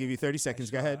 guys. I can give you 30 seconds.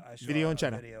 Go ahead. I saw Video in a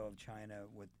China. Video of China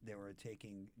they were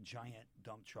taking giant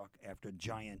dump truck after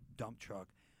giant dump truck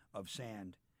of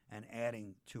sand and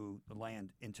adding to the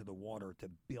land into the water to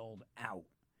build out.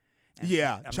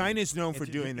 And China's known for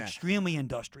it's doing that. Extremely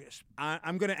industrious.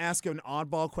 I'm going to ask an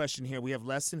oddball question here. We have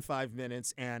less than 5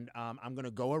 minutes, and I'm going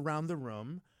to go around the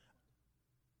room.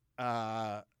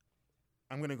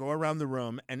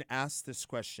 And ask this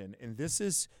question, and this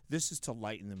is to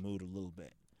lighten the mood a little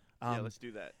bit. Let's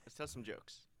do that. Let's tell some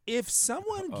jokes. If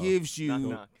someone gives you,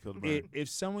 Knock, knock. if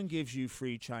someone gives you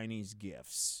free Chinese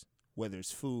gifts, whether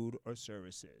it's food or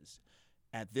services,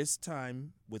 at this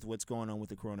time with what's going on with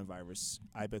the coronavirus,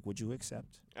 Ibec, would you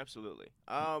accept? Absolutely.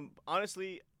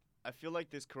 Honestly, I feel like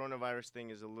this coronavirus thing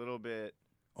is a little bit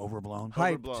Overblown. Hyped.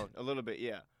 overblown. A little bit,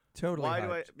 yeah. Totally. Why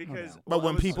do I? hyped. Because doubt. But well,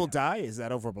 when I was- people die, is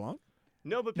that overblown?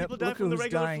 No, but No, people but die look from the who's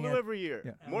regular dying flu at- every year.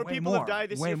 yeah. More Way people more. have died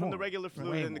this Way year from the more. regular flu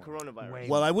Way than the more. coronavirus. Way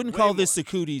Well, I wouldn't Way call more. this the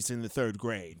cooties in the 3rd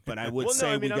grade, but I would Well, say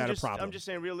no, I mean, we got I'm just, a problem. I'm just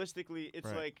saying, realistically, it's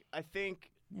Right. like I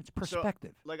think It's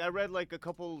perspective. like I read like a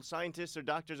couple scientists or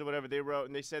doctors or whatever they wrote,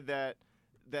 and they said that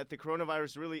the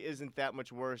coronavirus really isn't that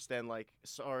much worse than like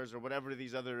SARS or whatever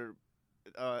these other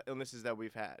illnesses that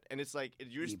we've had. And it's like they're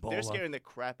Ebola. scaring the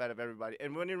crap out of everybody.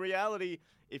 And when in reality,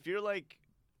 if you're like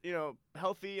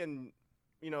healthy and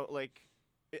like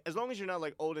as long as you're not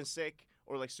like old and sick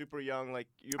or like super young, like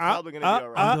you're probably gonna be all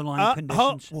right. Underlying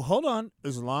conditions. Hold on.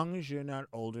 As long as you're not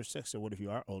old or sick. So what if you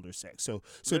are old or sick? So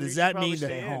Then you does should that probably mean stay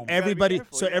that in. home. You gotta be everybody?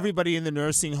 careful, So yeah. everybody in the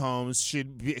nursing homes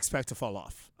should expect to fall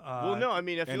off. Well, no, I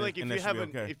mean, I feel and like it- if and you that should be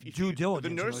haven't, okay. if Due you, diligence the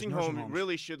in those nursing nursing home homes.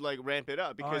 really should like ramp it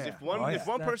up because yeah. if one Oh, yeah. if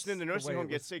one person in the That's nursing way home it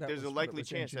gets was- sick, that there's a was what it likely was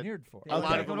chance that engineered for. a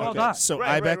lot of They them all will die. die. So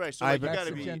right, Ibec, right, right. So like, you Ibec-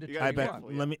 gotta be, Agenda you gotta be 21.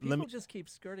 careful, yeah. let me People just keep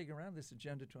skirting around this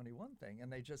Agenda 21 thing,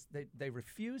 and they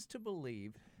refuse to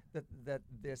believe that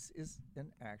this is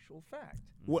an actual fact.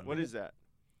 What is that?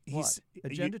 He's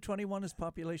Agenda 21 is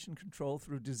population control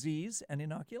through disease and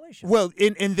inoculation. Well,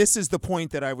 and this is the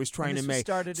point that I was trying this to was make.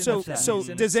 started in So, the so 70s,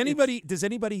 and does it's- does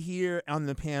anybody here on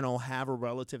the panel have a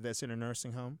relative that's in a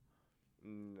nursing home?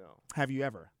 No. Have you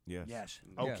ever? Yes. Yes.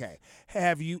 Okay.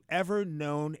 Have you ever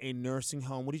known a nursing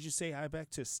home? What did you say, Ibec?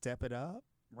 To step it up,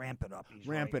 Ramp it up. He's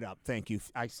ramp right. it up. Thank you.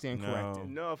 I stand No. corrected.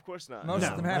 No, of course not. Most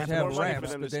No. of them have to That's have more money for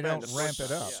ramps, them but to they spend, don't of ramp course.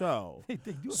 it up. Yeah. So, They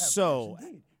do have So- ramps,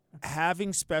 indeed.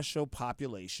 having special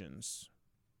populations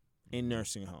in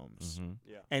nursing homes Mhm.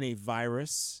 Yeah. and a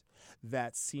virus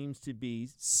that seems to be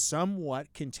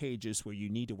somewhat contagious where you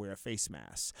need to wear a face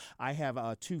mask. I have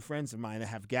 2 friends of mine that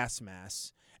have gas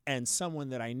masks, and someone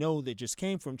that I know that just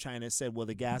came from China said, well,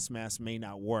 the gas mask may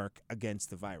not work against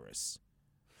the virus.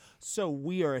 So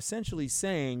we are essentially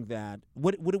saying that,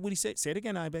 what did he say? Say it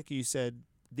again, Ibec. You said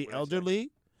the What did I say?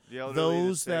 elderly, The elderly,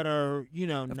 those the that sick. are, they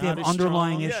not have as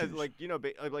underlying strong. issues. Yeah,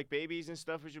 like like babies and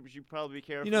stuff. We should probably be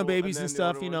careful. Babies then and the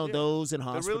stuff, older ones, yeah. those in They're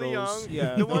hospitals. really young.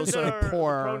 Yeah, the ones those that that are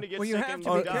poor. prone to get Well, you sick have and to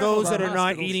Or be die. careful those that about are not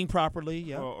hospitals. eating properly.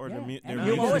 Yeah. Or Yeah. their And their you You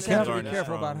immune always systems have to aren't be as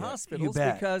careful strong about yet. hospitals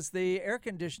bet. because the air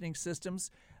conditioning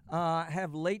systems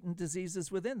have latent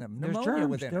diseases within them, There's pneumonia germs.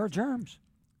 within There them. are germs.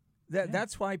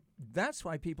 That's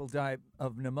why people die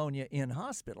of pneumonia in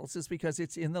hospitals is because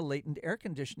it's in the latent air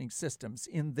conditioning systems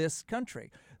in this country.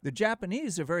 The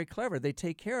Japanese are very clever. They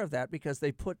take care of that because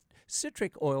they put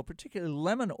citric oil, particularly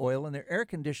lemon oil, in their air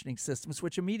conditioning systems,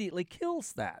 which immediately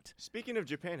kills that. Speaking of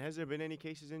Japan, has there been any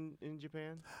cases in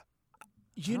Japan?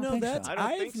 You don't know think that so. I don't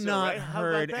I've think so, not right? How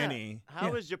about heard that? any.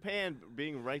 How is Japan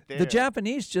being right there? The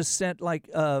Japanese just sent like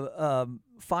 500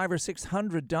 or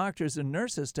 600 doctors and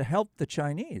nurses to help the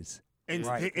Chinese. And,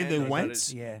 Right. and they And went.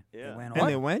 it's- Yeah. Yeah. They went And on.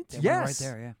 they went. They went Yes, right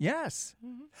there, yeah. yes.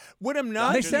 What I'm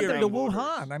not They sent them to hearing. borders.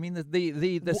 Wuhan. I mean, the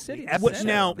city. the What, center,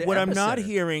 now, the what I'm not epicenter.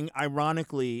 hearing,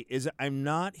 ironically, is I'm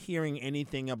not hearing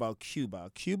anything about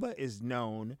Cuba. Cuba is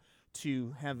known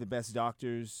to have the best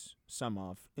doctors, some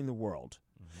of, in the world.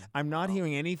 I'm not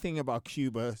hearing anything about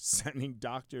Cuba sending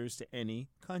doctors to any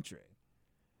country.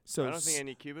 So, I don't think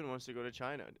any Cuban wants to go to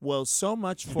China. well, so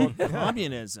much for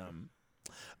communism.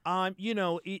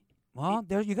 Well,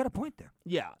 there you got a point there.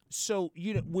 Yeah. So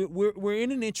we're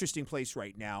in an interesting place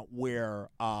right now where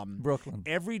Brooklyn.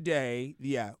 every day,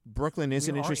 Brooklyn is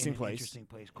We an are interesting in place. Interesting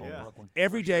place called Yeah. Brooklyn.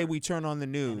 Every day we turn on the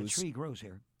And a news tree grows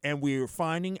here. and we're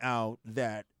finding out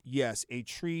that yes, a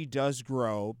tree does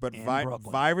grow, but In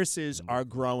Brooklyn. viruses are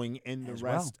growing in the As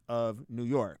well. rest of New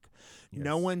York.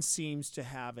 No one seems to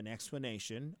have an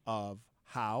explanation of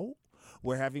how.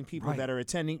 We're having people Right. that are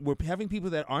attending. We're having people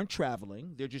that aren't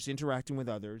traveling. They're just interacting with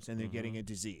others, and they're getting a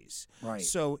disease. Right.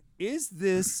 So, is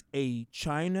this a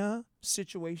China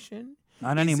situation?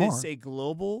 Not Is anymore. this a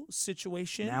global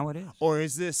situation? Now it is. Or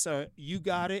is this you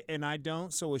got it and I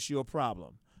don't, so it's your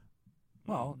problem?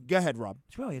 Well, Go ahead, Rob.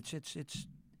 it's really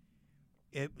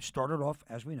it started off,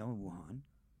 as we know, in Wuhan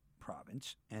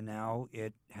province, and now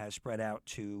it has spread out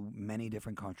to many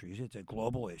different countries. It's a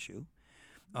global issue.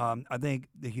 I think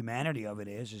the humanity of it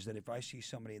is that if I see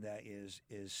somebody that is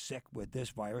sick with this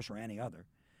virus or any other,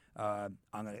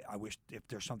 I wish if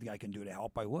there's something I can do to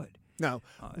help, I would. Now,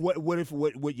 what if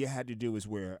what you had to do is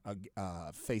wear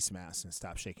a face mask and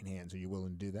stop shaking hands? Are you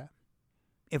willing to do that?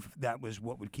 If that was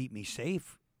what would keep me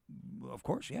safe, of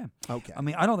course, yeah. Okay. I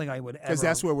mean, I don't think I would ever. Because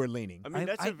that's where we're leaning. I mean,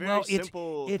 that's a very well,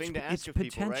 simple thing to ask of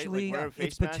people, right? Like, wear a face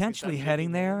it's mask and potentially stop heading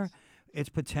shaking there. hands. It's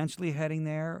potentially heading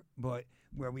there, but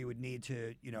where we would need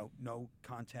to, no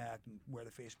contact and wear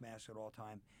the face mask at all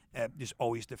time. Just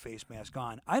always the face mask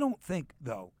on. I don't think,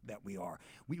 though, that we are.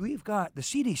 We've got the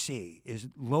CDC is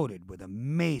loaded with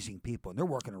amazing people, and they're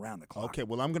working around the clock. Okay,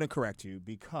 well, I'm going to correct you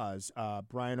because,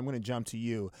 Brian, I'm going to jump to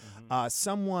you.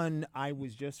 Someone I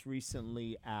was just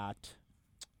recently at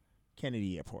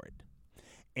Kennedy Airport,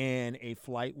 and a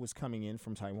flight was coming in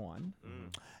from Taiwan.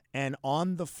 And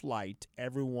on the flight,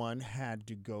 everyone had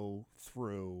to go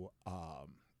through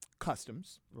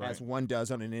customs, as one does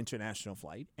on an international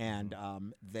flight, and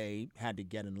they had to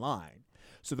get in line.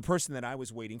 So the person that I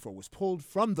was waiting for was pulled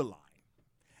from the line,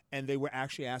 and they were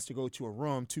actually asked to go to a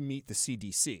room to meet the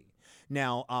CDC.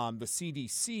 Now, the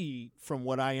CDC, from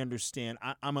what I understand,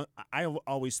 I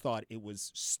always thought it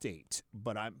was state,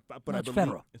 but I it's believe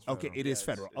federal. It's Okay, federal. it is Yeah,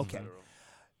 federal. it's Okay. federal.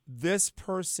 This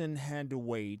person had to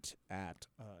wait at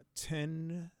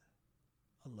 10,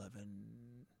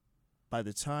 11. By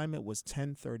the time it was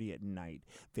 10:30 at night,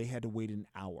 they had to wait an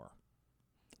hour.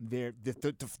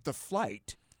 The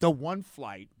flight, the one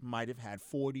flight, might have had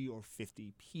 40 or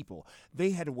 50 people. They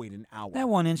had to wait an hour. That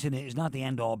one incident is not the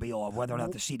end-all, be-all of whether or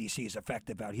not the CDC is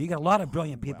effective out here. You got a lot of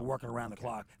brilliant people working around the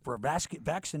clock for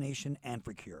vaccination and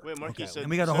for cure. Wait, Marky, so, And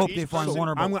we gotta so hope each they find person- one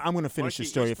or both. I'm going to finish the Marky,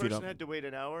 story each if you person don't. had to wait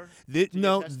an hour. Thi- to get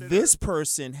no, tested, this or-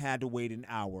 person had to wait an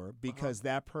hour because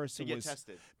that person get was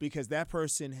tested. because that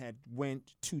person had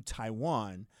went to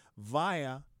Taiwan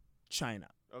via China.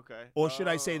 Okay. Or should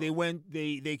I say Oh.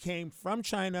 they came from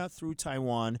China through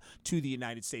Taiwan to the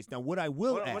United States. Now, what I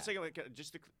will Hold on, add, one second,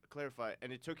 just to clarify,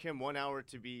 and it took him 1 hour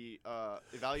to be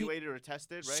evaluated or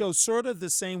tested, right? so sort of the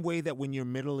same way that when you're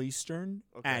Middle Eastern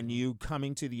Okay. and you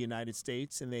coming to the United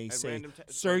States and they At say, random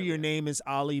 "Sir, random- your name is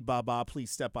Ali Baba.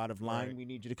 Please step out of line. Right. We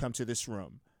need you to come to this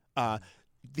room."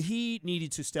 He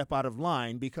needed to step out of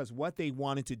line because what they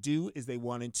wanted to do is they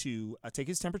wanted to take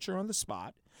his temperature on the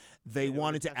spot. They Yeah, they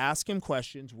wanted to wanted to ask him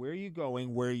questions. Where are you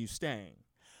going? Where are you staying?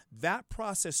 That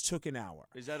process took an hour.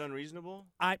 Is that unreasonable?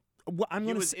 I'm He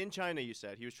going was to in China, you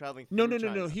said. He was traveling no, through no, no,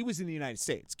 China. no. He was in the United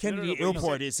States. No, no, Kennedy no, but you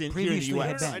Airport said is in here in the previously had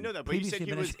U.S. been. I know that, but you said Previously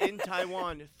he been was in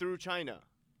Taiwan through China.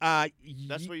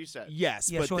 That's what you said.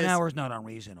 Yes, Yeah, but so an this- hour is not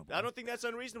unreasonable. I don't think that's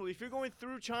unreasonable. If you're going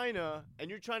through China and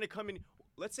you're trying to come in,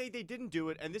 let's say they didn't do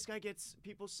it and this guy gets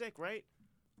people sick, right?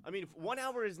 I mean, 1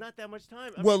 hour is not that much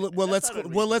time. I Well, mean, well, that's let's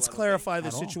not well let's unreasonable, I don't think. clarify the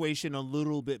At all. situation a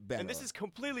little bit better. And this is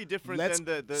completely different Let's-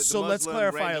 than the so let's Muslim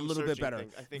clarify a random little bit searching better.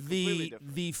 thing. I think completely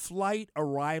different. The flight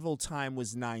arrival time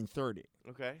was 9:30.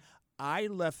 Okay. I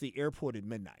left the airport at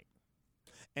midnight,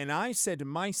 and I said to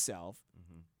myself,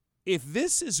 Mm-hmm. if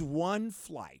this is one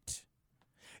flight.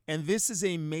 And this is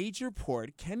a major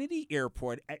port, Kennedy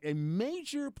Airport, a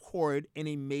major port in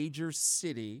a major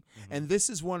city, Mm-hmm. and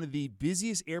this is one of the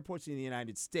busiest airports in the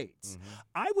United States. Mm-hmm.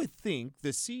 I would think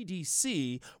the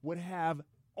CDC would have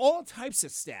all types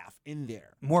of staff in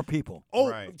there. More people. Oh,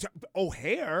 Right.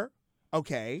 O'Hare,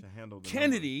 okay, To handle the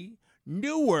Kennedy,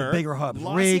 Newark, The bigger hubs,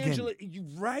 Los Reagan. Angeles,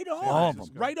 right on, All of them.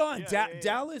 right on. Yeah, yeah.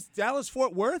 Dallas,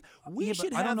 Fort Worth. We Yeah, but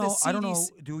should I have don't the know. CDC. I don't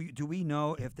know. Do we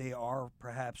know if they are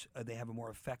perhaps they have a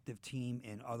more effective team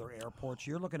in other airports?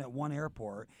 You're looking at one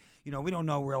airport. We don't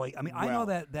know really. I mean, I know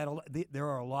Well- that there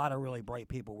are a lot of really bright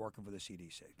people working for the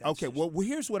CDC. That's Okay, just- well,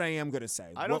 here's what I am going to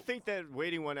say. I don't think that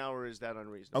waiting 1 hour is that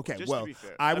unreasonable. Okay, just well, to be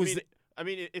fair. I was mean, the- I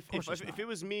mean, if course it's if not. it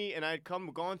was me and I'd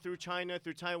gone through China,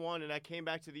 through Taiwan, and I came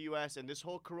back to the U.S. and this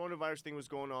whole coronavirus thing was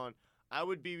going on, I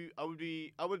would be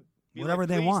Whatever like,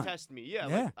 they please want. test me. Yeah.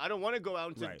 Yeah. Like, I don't want to go out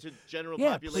into Right. to general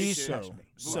Yeah, population. please test me.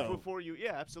 So- before you.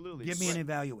 Yeah, absolutely. Give me an Right.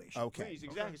 evaluation. Okay. Please,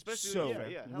 exactly. Especially So hell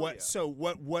what? yeah. So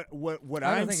what?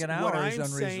 I I'm don't think an what hour is I'm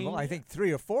unreasonable. saying- I think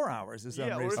 3 or 4 hours is Yeah, or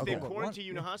if unreasonable. they Okay. quarantine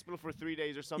you in a hospital for 3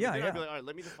 days or something, Yeah, then I'd be yeah. like, all right,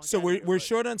 let me the fuck So out of we're here, we're but-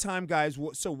 short on time, guys.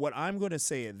 So what I'm going to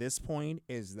say at this point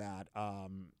is that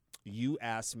you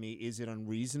asked me, is it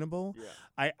unreasonable?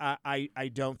 Yeah.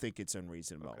 I don't think it's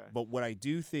unreasonable. Okay. But what I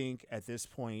do think at this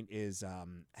point is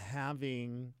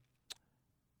having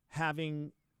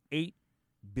 $8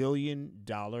 billion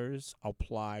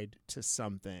applied to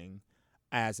something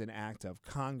as an act of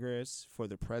Congress for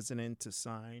the president to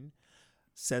sign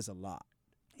says a lot.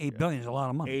 $8 billion is a lot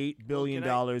of money. $8 billion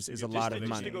is a lot of Just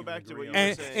money. to go back to what you were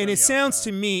And saying. it sounds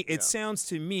to me, Yeah. it sounds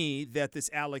to me that this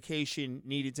allocation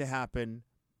needed to happen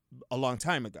a long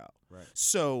time ago. Right.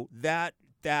 So that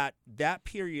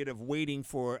period of waiting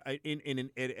for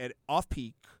at off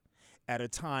peak at a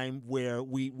time where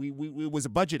we was a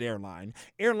budget airline.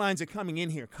 Airlines are coming in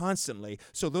here constantly,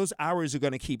 so those hours are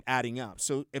going to keep adding up.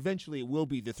 So eventually, it will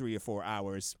be the 3 or 4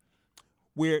 hours.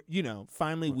 Where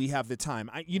finally we have the time.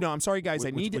 I'm sorry, guys.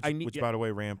 Which, by the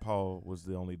way, Rand Paul was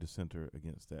the only dissenter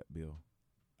against that bill.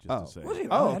 Just to say. Was he?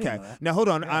 Oh, I didn't okay. know that. Now hold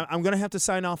on. I'm going to have to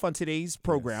sign off on today's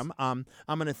program. I'm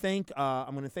going to thank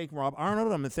Rob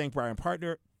Arnold. I'm going to thank Brian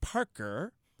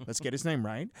Parker. Let's get his name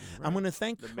right. I'm going to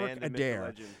thank The Kirk man, the myth, the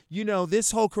Adair. legend. This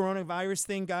whole coronavirus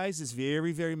thing, guys, is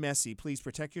very, very messy. Please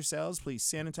protect yourselves. Please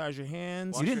sanitize your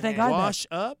hands. Wash You didn't your think hands. I bet. Wash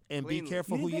up and be Cleanly.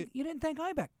 careful who you. You didn't think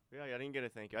Ibeck. Yeah, I didn't get a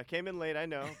thank you. I came in late, I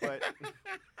know, but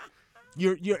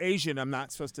You're Asian. I'm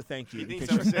not supposed to thank you. he thinks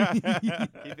because I'm you're- sick.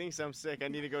 He thinks I'm sick. I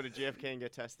need to go to JFK and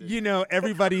get tested.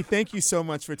 Everybody, thank you so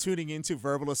much for tuning into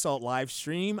Verbal Assault live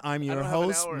stream. I'm your don't have an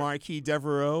host, hour. Marquis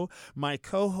Devereaux. My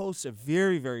co-hosts are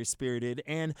very, very spirited,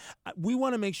 and we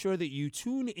want to make sure that you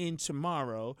tune in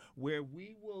tomorrow, where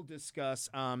we will discuss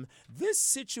this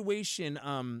situation.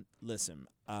 Listen,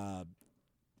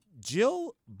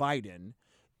 Jill Biden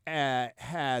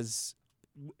has.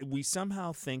 We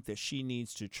somehow think that she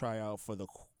needs to try out for the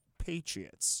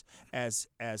Patriots as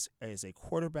a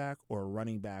quarterback or a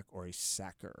running back or a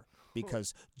sacker,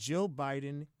 because Jill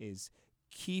Biden is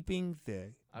keeping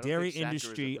the I don't dairy think sacker is a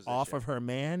industry off position. of her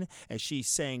man, and she's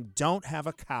saying, don't have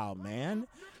a cow, man.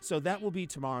 So that will be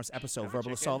tomorrow's episode of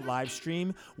Verbal Assault live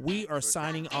stream. We are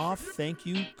signing off. Thank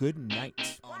you. Good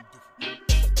night.